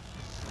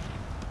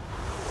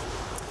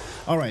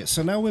 Alright,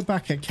 so now we're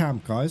back at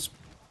camp, guys.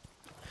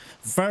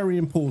 Very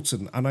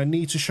important, and I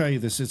need to show you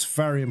this. It's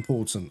very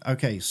important.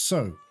 Okay,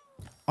 so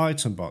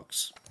item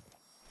box.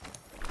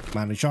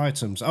 Manage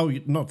items. Oh,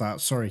 not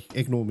that. Sorry,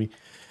 ignore me.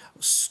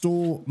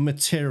 Store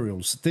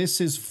materials.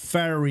 This is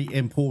very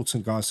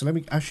important, guys. So let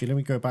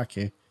me go back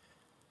here.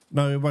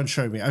 No, it won't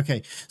show me.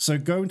 Okay, so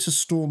go into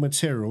store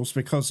materials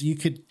because you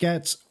could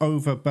get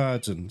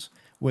overburdened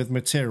with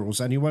materials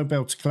and you won't be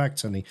able to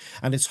collect any.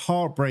 And it's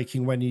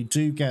heartbreaking when you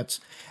do get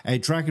a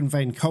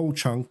Dragonvein coal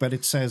chunk, but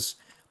it says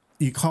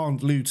you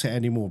can't loot it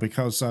anymore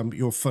because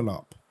you're full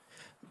up.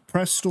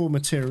 Press store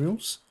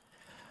materials.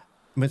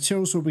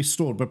 Materials will be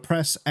stored, but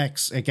press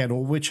X again,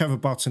 or whichever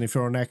button if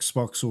you're on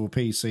Xbox or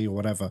PC or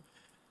whatever.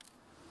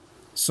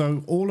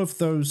 So all of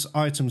those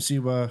items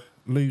you were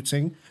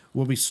looting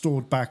will be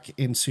stored back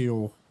into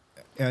your,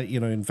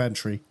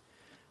 inventory.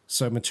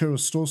 So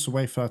materials stored, so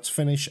wait for that to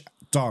finish.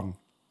 Done.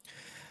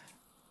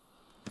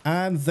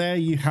 And there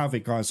you have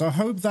it, guys. I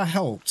hope that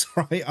helped,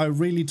 right? I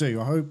really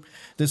do. I hope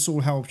this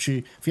all helped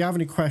you. If you have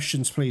any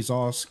questions, please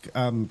ask.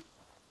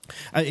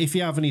 If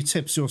you have any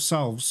tips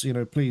yourselves,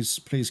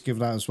 please give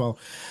that as well.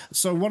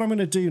 So what I'm going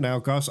to do now,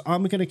 guys,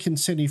 I'm going to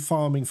continue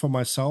farming for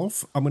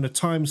myself. I'm going to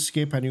time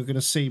skip and you're going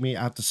to see me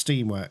at the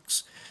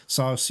Steamworks.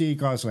 So I'll see you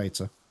guys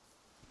later.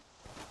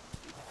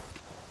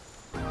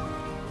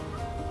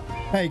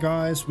 Hey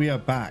guys, we are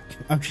back.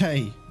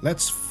 Okay,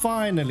 let's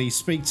finally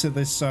speak to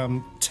this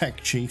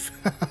tech chief.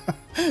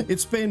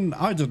 It's been,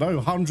 I don't know,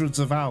 hundreds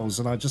of hours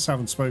and I just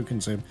haven't spoken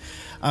to him.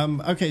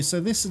 Okay,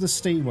 so this is the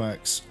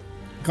Steamworks.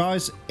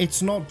 Guys,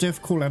 it's not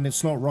difficult and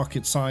it's not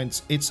rocket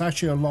science. It's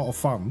actually a lot of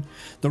fun.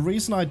 The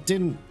reason I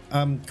didn't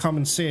come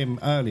and see him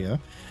earlier,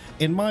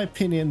 in my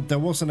opinion, there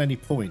wasn't any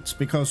point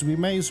because we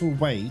may as well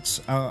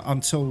wait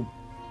until,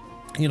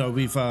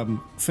 we've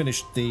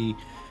finished the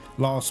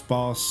last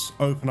boss,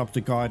 open up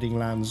the guiding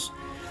lands,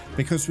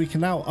 because we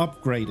can now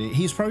upgrade it.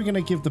 He's probably going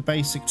to give the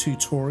basic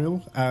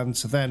tutorial and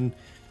then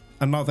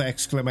another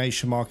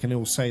exclamation mark and it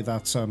will say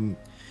that,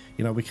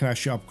 we can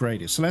actually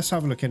upgrade it. So let's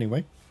have a look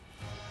anyway.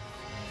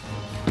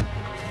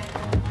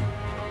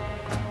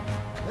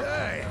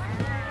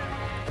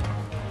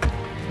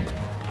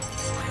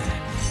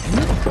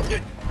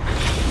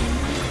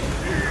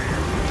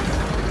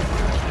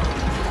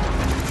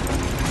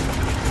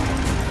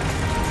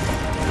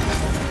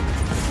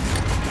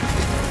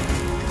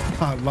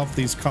 I love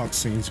these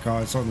cutscenes,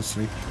 guys,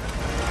 honestly.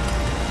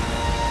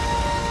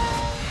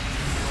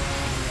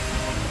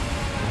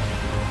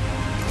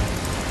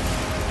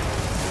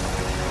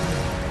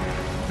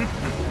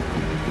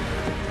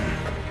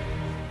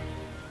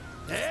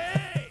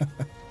 Hey!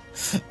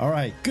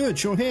 Alright,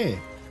 good, you're here.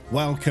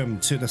 Welcome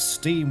to the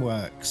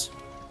Steamworks.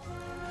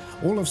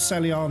 All of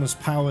Seliana is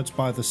powered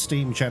by the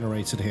steam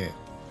generated here.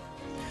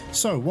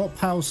 So, what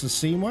powers the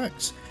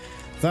Steamworks?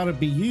 That'd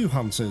be you,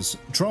 hunters.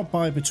 Drop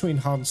by between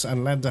hunts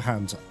and lend a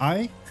hand.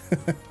 Aye?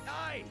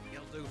 Aye,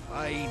 you'll do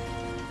fine.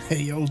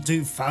 You'll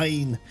do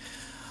fine.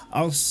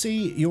 I'll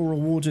see you're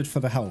rewarded for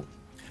the help.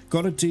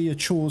 Gotta do your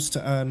chores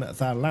to earn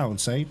that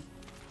allowance, eh?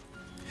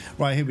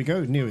 Right, here we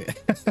go. Knew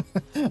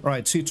it.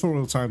 Right,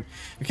 tutorial time.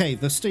 Okay,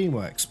 the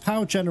Steamworks.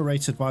 Power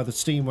generated by the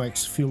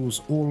Steamworks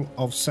fuels all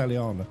of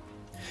Seliana.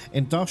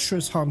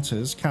 Industrious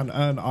hunters can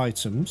earn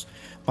items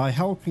by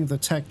helping the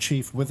tech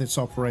chief with its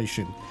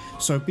operation,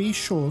 so be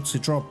sure to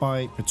drop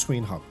by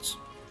between hunts.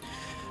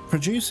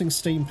 Producing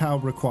steam power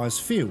requires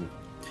fuel,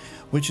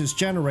 which is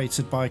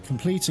generated by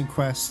completing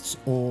quests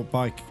or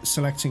by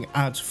selecting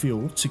add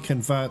fuel to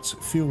convert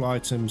fuel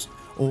items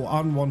or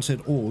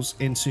unwanted ores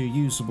into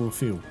usable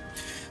fuel.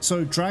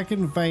 So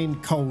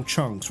Dragonvein coal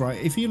chunks, right?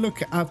 If you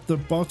look at the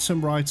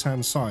bottom right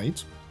hand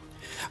side,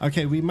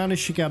 okay, we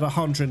managed to get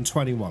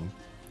 121.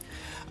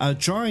 A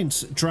giant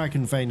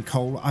Dragonvein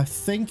coal, I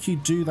think you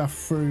do that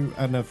through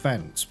an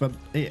event, but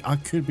I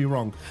could be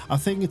wrong. I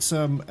think it's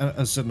a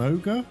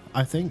Zenoga,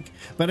 I think.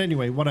 But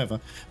anyway, whatever.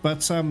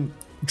 But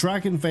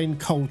Dragonvein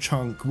coal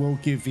chunk will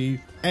give you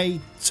a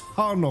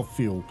ton of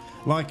fuel,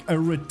 like a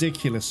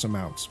ridiculous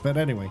amount. But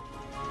anyway.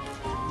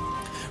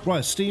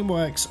 Right,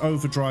 Steamworks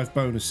overdrive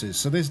bonuses.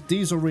 So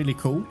these are really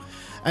cool.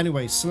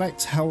 Anyway,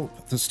 select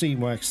help the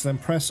Steamworks, then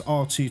press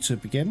R2 to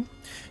begin.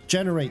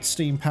 Generate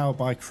steam power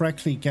by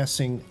correctly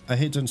guessing a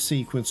hidden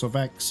sequence of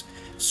X,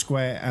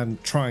 square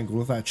and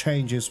triangle that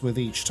changes with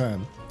each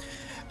turn.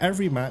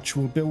 Every match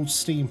will build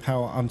steam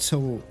power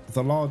until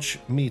the large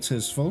meter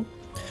is full.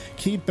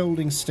 Keep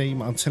building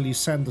steam until you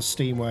send the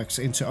Steamworks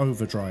into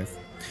overdrive.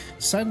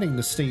 Sending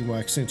the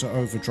Steamworks into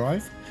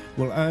overdrive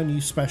will earn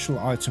you special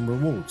item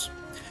rewards.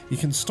 You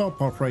can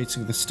stop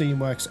operating the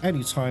Steamworks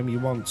anytime you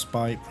want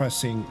by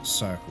pressing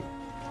circle.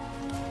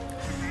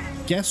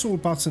 Guess all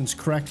buttons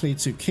correctly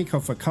to kick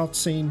off a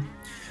cutscene.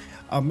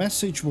 A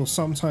message will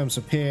sometimes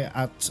appear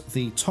at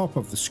the top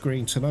of the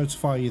screen to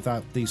notify you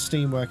that the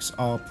Steamworks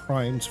are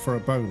primed for a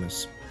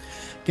bonus.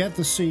 Get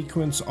the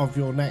sequence of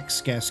your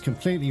next guess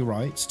completely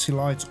right to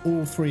light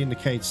all three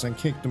indicators and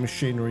kick the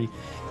machinery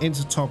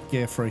into top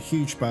gear for a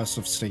huge burst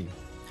of steam.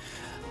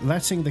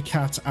 Letting the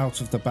cat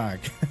out of the bag.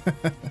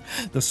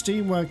 The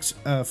Steamworks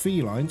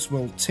felines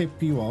will tip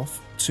you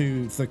off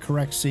to the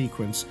correct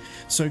sequence,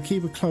 so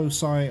keep a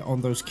close eye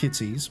on those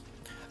kitties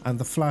and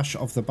the flash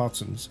of the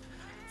buttons.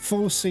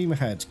 Full steam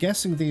ahead.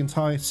 Guessing the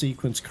entire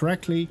sequence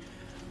correctly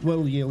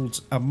will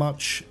yield a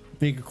much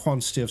bigger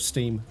quantity of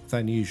steam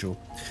than usual.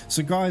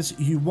 So guys,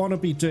 you want to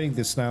be doing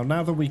this now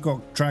that we've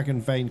got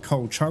Dragonvein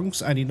coal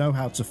chunks and you know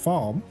how to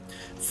farm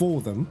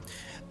for them.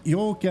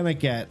 You're gonna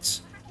get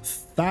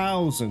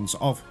thousands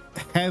of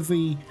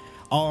heavy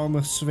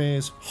armor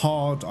spheres,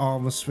 hard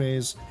armor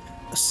spheres,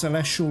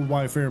 celestial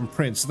wyvern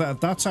prints.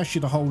 That's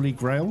actually the holy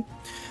grail.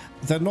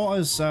 They're not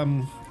as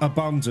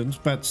abundant,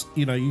 but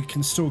you know, you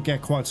can still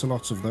get quite a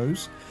lot of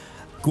those.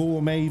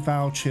 Gourmet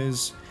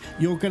vouchers.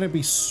 You're going to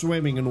be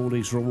swimming in all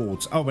these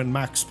rewards. Oh, and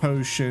max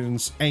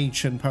potions,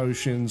 ancient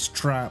potions,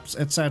 traps,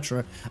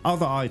 etc.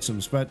 Other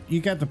items, but you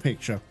get the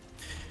picture.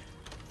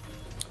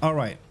 All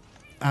right,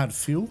 add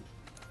fuel.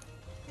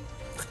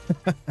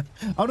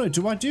 Oh no,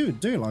 do I do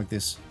it like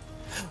this?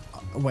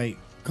 Wait,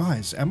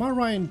 guys, am I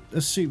right?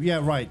 Yeah,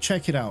 right.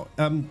 Check it out.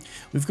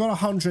 We've got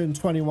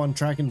 121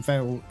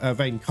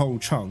 Dragonvein coal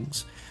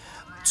chunks.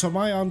 To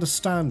my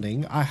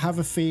understanding, I have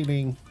a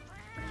feeling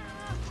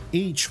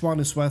each one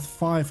is worth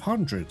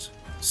 500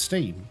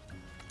 steam.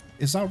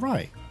 Is that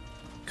right?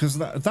 Because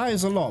that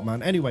is a lot,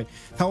 man. Anyway,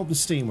 help the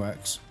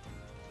Steamworks.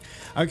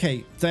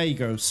 Okay, there you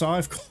go. So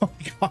I've got,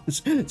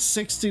 guys,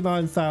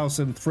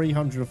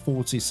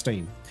 69,340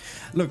 steam.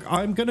 Look,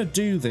 I'm going to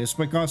do this,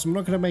 but guys, I'm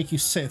not going to make you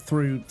sit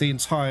through the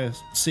entire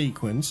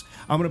sequence.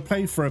 I'm going to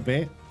play for a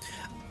bit.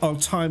 I'll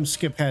time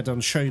skip ahead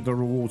and show you the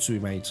rewards we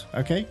made.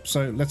 Okay,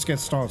 so let's get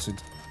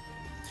started.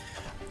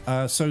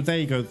 So there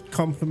you go.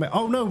 Compliment.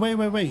 Oh, no,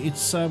 wait.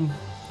 It's,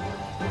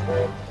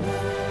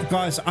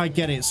 guys, I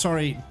get it.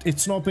 Sorry,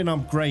 it's not been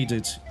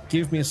upgraded.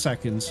 Give me a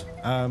second.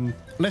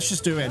 Let's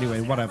just do it anyway,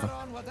 whatever.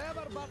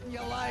 Whatever button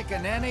you like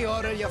in any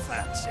order you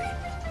fancy.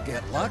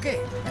 Get lucky,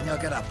 and you'll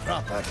get a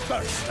proper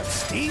burst of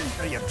steam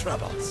for your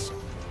troubles.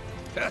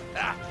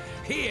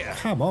 Here.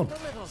 Come on. A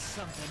little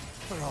something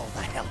for all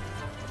the help.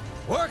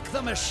 Work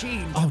the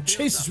machine. Oh,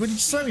 Jesus, when did you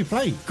say we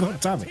play? God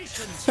damn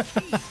it.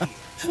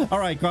 All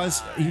right,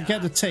 guys, you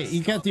get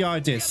the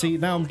idea. See,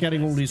 now I'm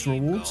getting all these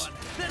rewards.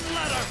 Then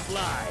let her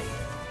fly.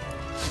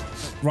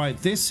 Right,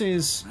 this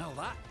is... Well,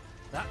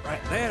 that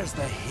right there's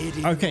the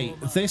hidden... Okay,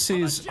 this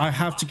is... I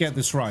have to get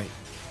this right.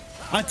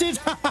 I did!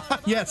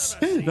 Yes,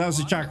 that was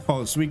a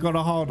jackpot. So we got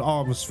a hard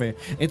armor sphere.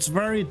 It's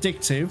very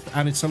addictive,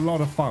 and it's a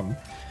lot of fun.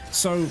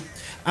 So,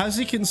 as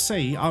you can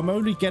see, I'm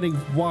only getting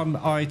one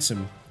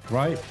item,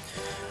 right?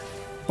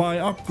 By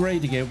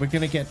upgrading it, we're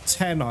going to get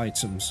 10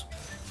 items.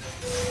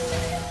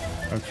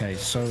 Okay,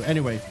 so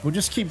anyway, we'll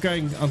just keep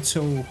going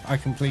until I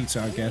complete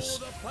it, I guess.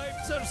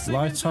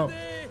 Light up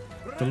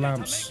the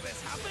lamps.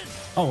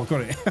 Oh, I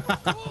got it.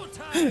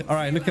 All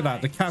right, look at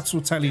that. The cats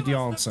will tell you the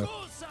answer.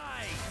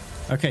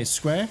 Okay,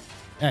 square,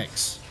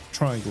 X,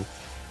 triangle,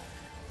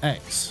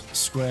 X,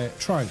 square,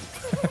 triangle.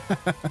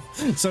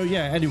 So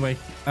yeah, anyway,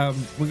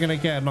 we're gonna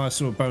get a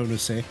nice little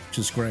bonus here, which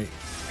is great.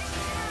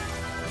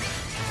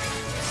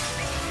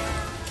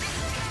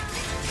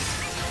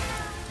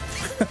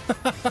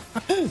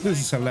 This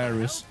is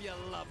hilarious. You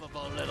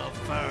lovable little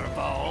fur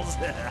balls.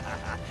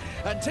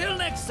 Until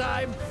next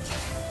time.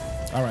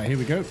 All right, here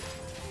we go.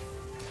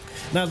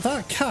 Now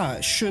that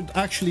cat should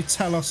actually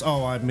tell us.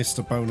 Oh, I missed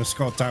a bonus.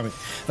 God damn it.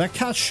 That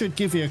cat should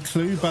give you a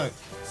clue, but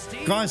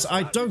guys,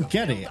 I don't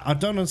get it. I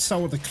don't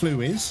understand what the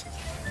clue is.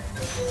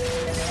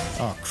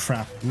 Oh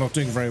crap, I'm not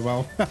doing very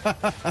well.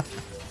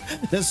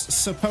 There's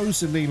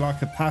supposedly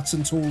like a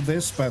pattern to all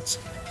this, but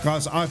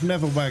guys, I've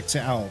never worked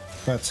it out.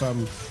 But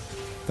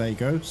there you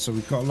go. So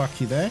we've got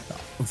lucky there.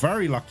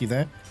 Very lucky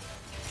there.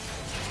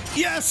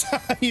 Yes!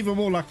 Even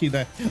more lucky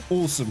there.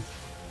 Awesome.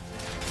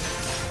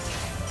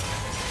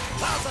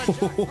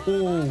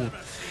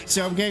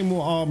 See, I'm getting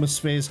more armor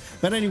spheres.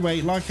 But anyway,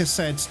 like I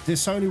said,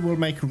 this only will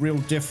make a real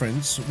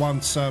difference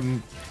once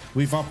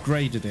we've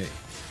upgraded it.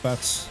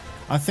 But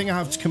I think I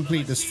have to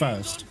complete this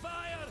first.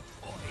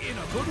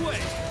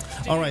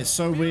 Alright,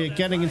 so we're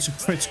getting into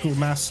critical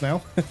mass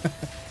now.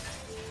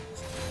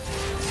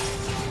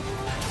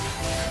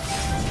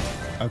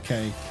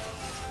 Okay.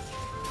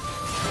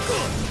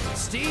 Good.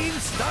 Steam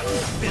starting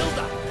to build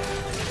up.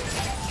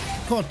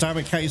 God damn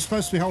it, Kate, you're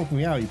supposed to be helping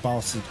me out, you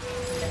bastard.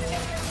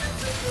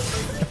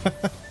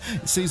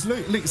 See,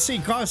 look, see,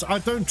 guys, I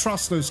don't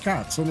trust those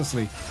cats,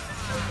 honestly.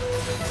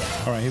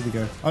 Alright, here we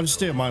go. I'll just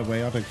do it my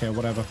way, I don't care,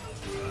 whatever.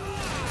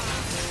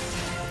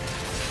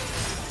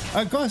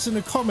 Guys, in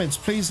the comments,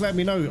 please let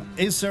me know,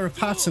 is there a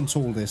pattern to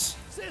all this?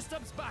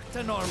 System's back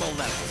to normal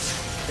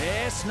levels.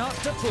 Best not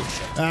to push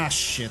it. Ah,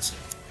 shit.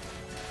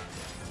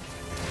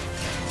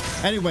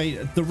 Anyway,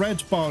 the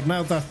red bar,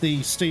 now that the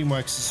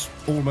Steamworks is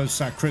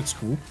almost at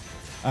critical,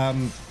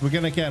 we're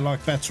going to get,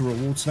 like, better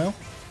rewards now.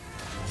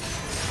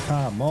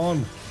 Come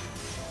on.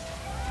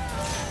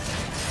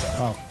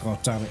 Oh,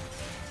 god damn it.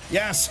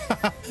 Yes!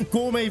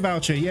 Gourmet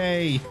voucher,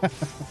 yay!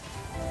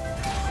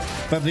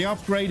 But the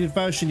upgraded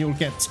version, you'll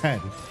get 10.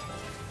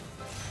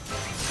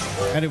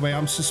 Anyway,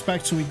 I'm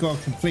suspecting we've got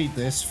to complete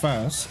this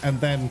first,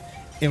 and then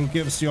it'll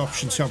give us the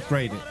option to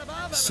upgrade it.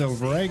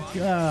 Silver egg,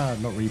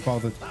 not really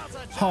bothered.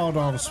 Hard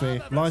armor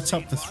sphere, light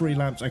up the 3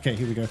 lamps. Okay,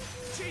 here we go.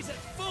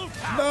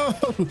 No,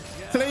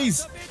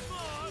 please.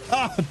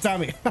 Ah,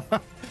 damn it.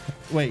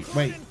 Wait.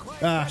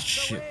 Ah,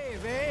 shit.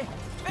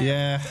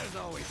 Yeah.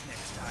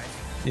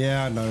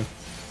 Yeah, I know.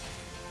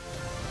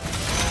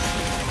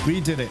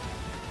 We did it.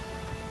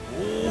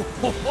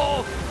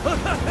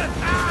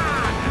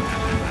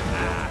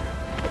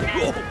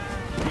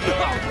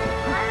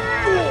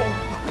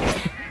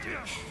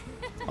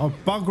 Oh,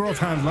 bugger off,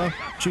 handler.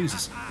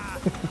 Jesus.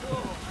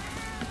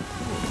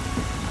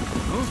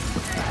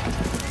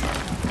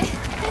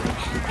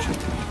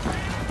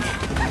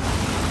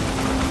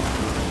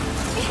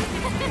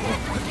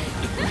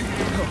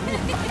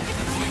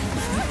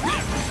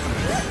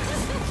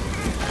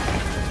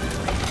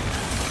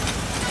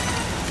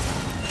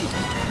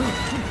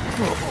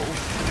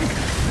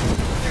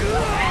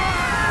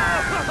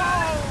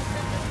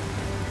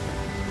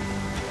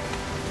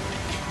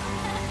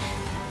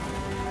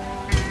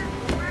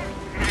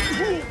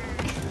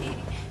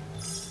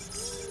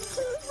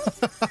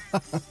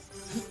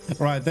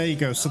 Right, there you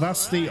go. So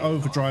that's the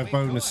overdrive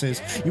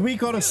bonuses. We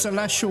got a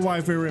Celestial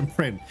Wyverian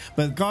print.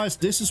 But guys,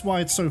 this is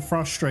why it's so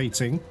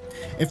frustrating.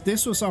 If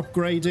this was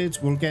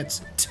upgraded, we'll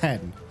get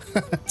 10.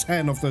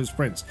 10 of those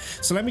prints.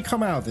 So let me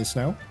come out of this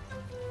now.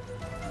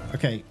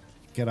 Okay,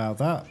 get out of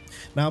that.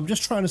 Now I'm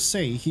just trying to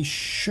see. He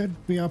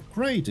should be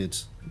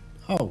upgraded.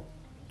 Oh.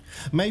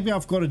 Maybe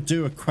I've got to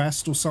do a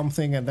quest or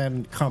something and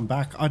then come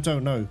back. I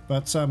don't know.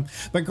 But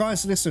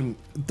guys, listen,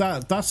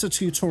 that's a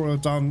tutorial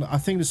done. I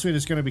think this video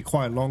is going to be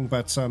quite long,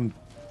 but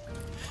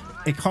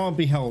it can't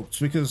be helped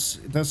because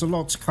there's a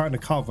lot to kind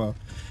of cover.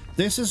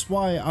 This is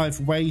why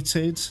I've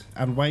waited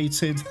and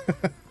waited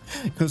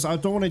because I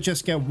don't want to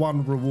just get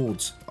one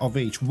reward of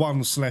each,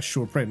 one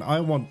celestial print. I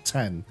want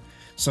 10.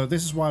 So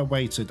this is why I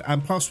waited.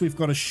 And plus we've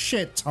got a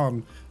shit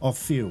ton of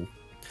fuel.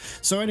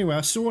 So anyway,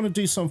 I still want to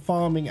do some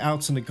farming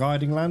out in the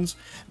guiding lands.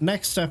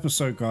 Next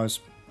episode,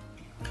 guys,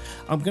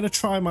 I'm going to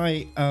try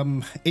my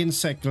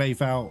insect glaive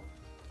out,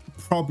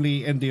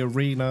 probably in the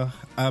arena.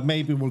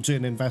 Maybe we'll do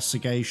an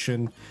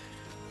investigation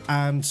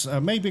and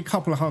maybe a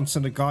couple of hunts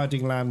in the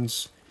guiding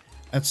lands,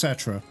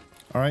 etc.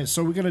 All right,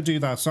 so we're going to do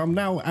that. So I'm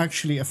now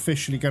actually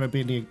officially going to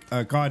be in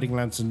the guiding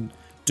lands and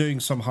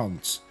doing some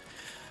hunts.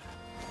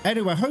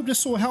 Anyway, I hope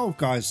this all helped,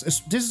 guys.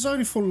 This is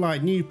only for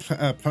like new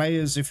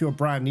players. If you're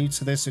brand new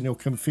to this and you're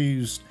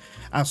confused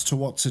as to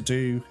what to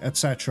do,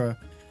 etc.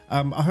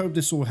 I hope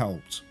this all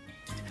helped.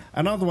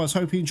 And otherwise,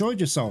 hope you enjoyed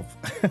yourself.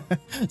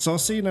 So I'll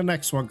see you in the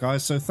next one,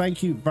 guys. So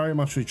thank you very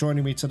much for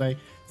joining me today.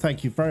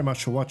 Thank you very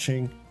much for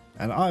watching.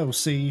 And I will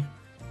see you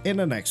in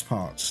the next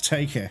part.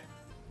 Take care.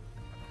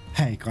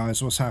 Hey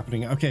guys, what's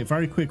happening? Okay,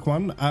 very quick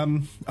one.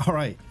 All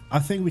right, I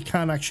think we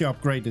can actually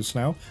upgrade this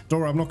now.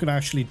 Dora, I'm not going to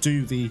actually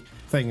do the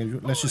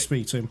thing. Let's just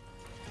speak to him.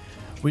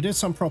 We did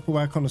some proper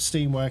work on the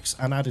Steamworks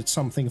and added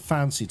something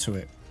fancy to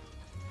it.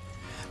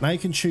 Now you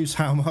can choose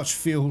how much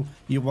fuel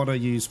you want to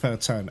use per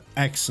turn.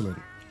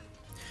 Excellent.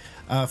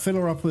 Fill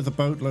her up with a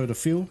boatload of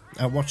fuel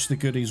and watch the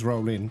goodies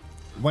roll in.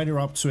 When you're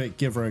up to it,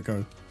 give her a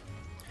go.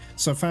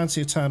 So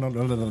fancy a turn on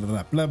blah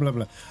blah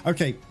blah.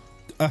 Okay.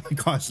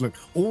 Guys, look,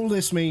 all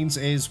this means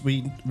is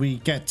we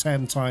get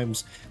 10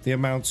 times the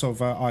amount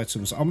of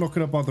items. I'm not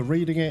going to bother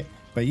reading it,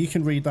 but you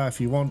can read that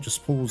if you want.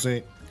 Just pause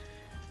it.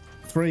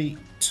 3,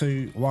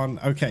 2, 1.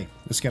 Okay,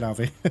 let's get out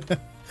of here.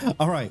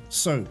 All right,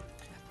 so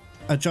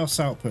adjust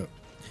output.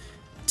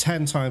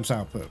 10 times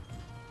output.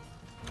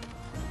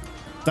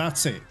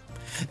 That's it.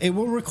 It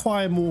will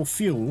require more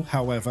fuel,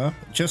 however,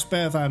 just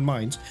bear that in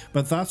mind.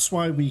 But that's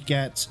why we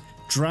get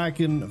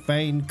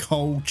Dragonvein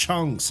coal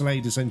chunks,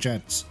 ladies and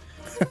gents.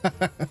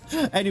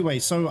 Anyway,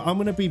 so I'm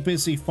going to be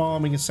busy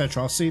farming,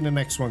 etc. I'll see you in the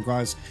next one,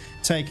 guys.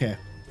 Take care.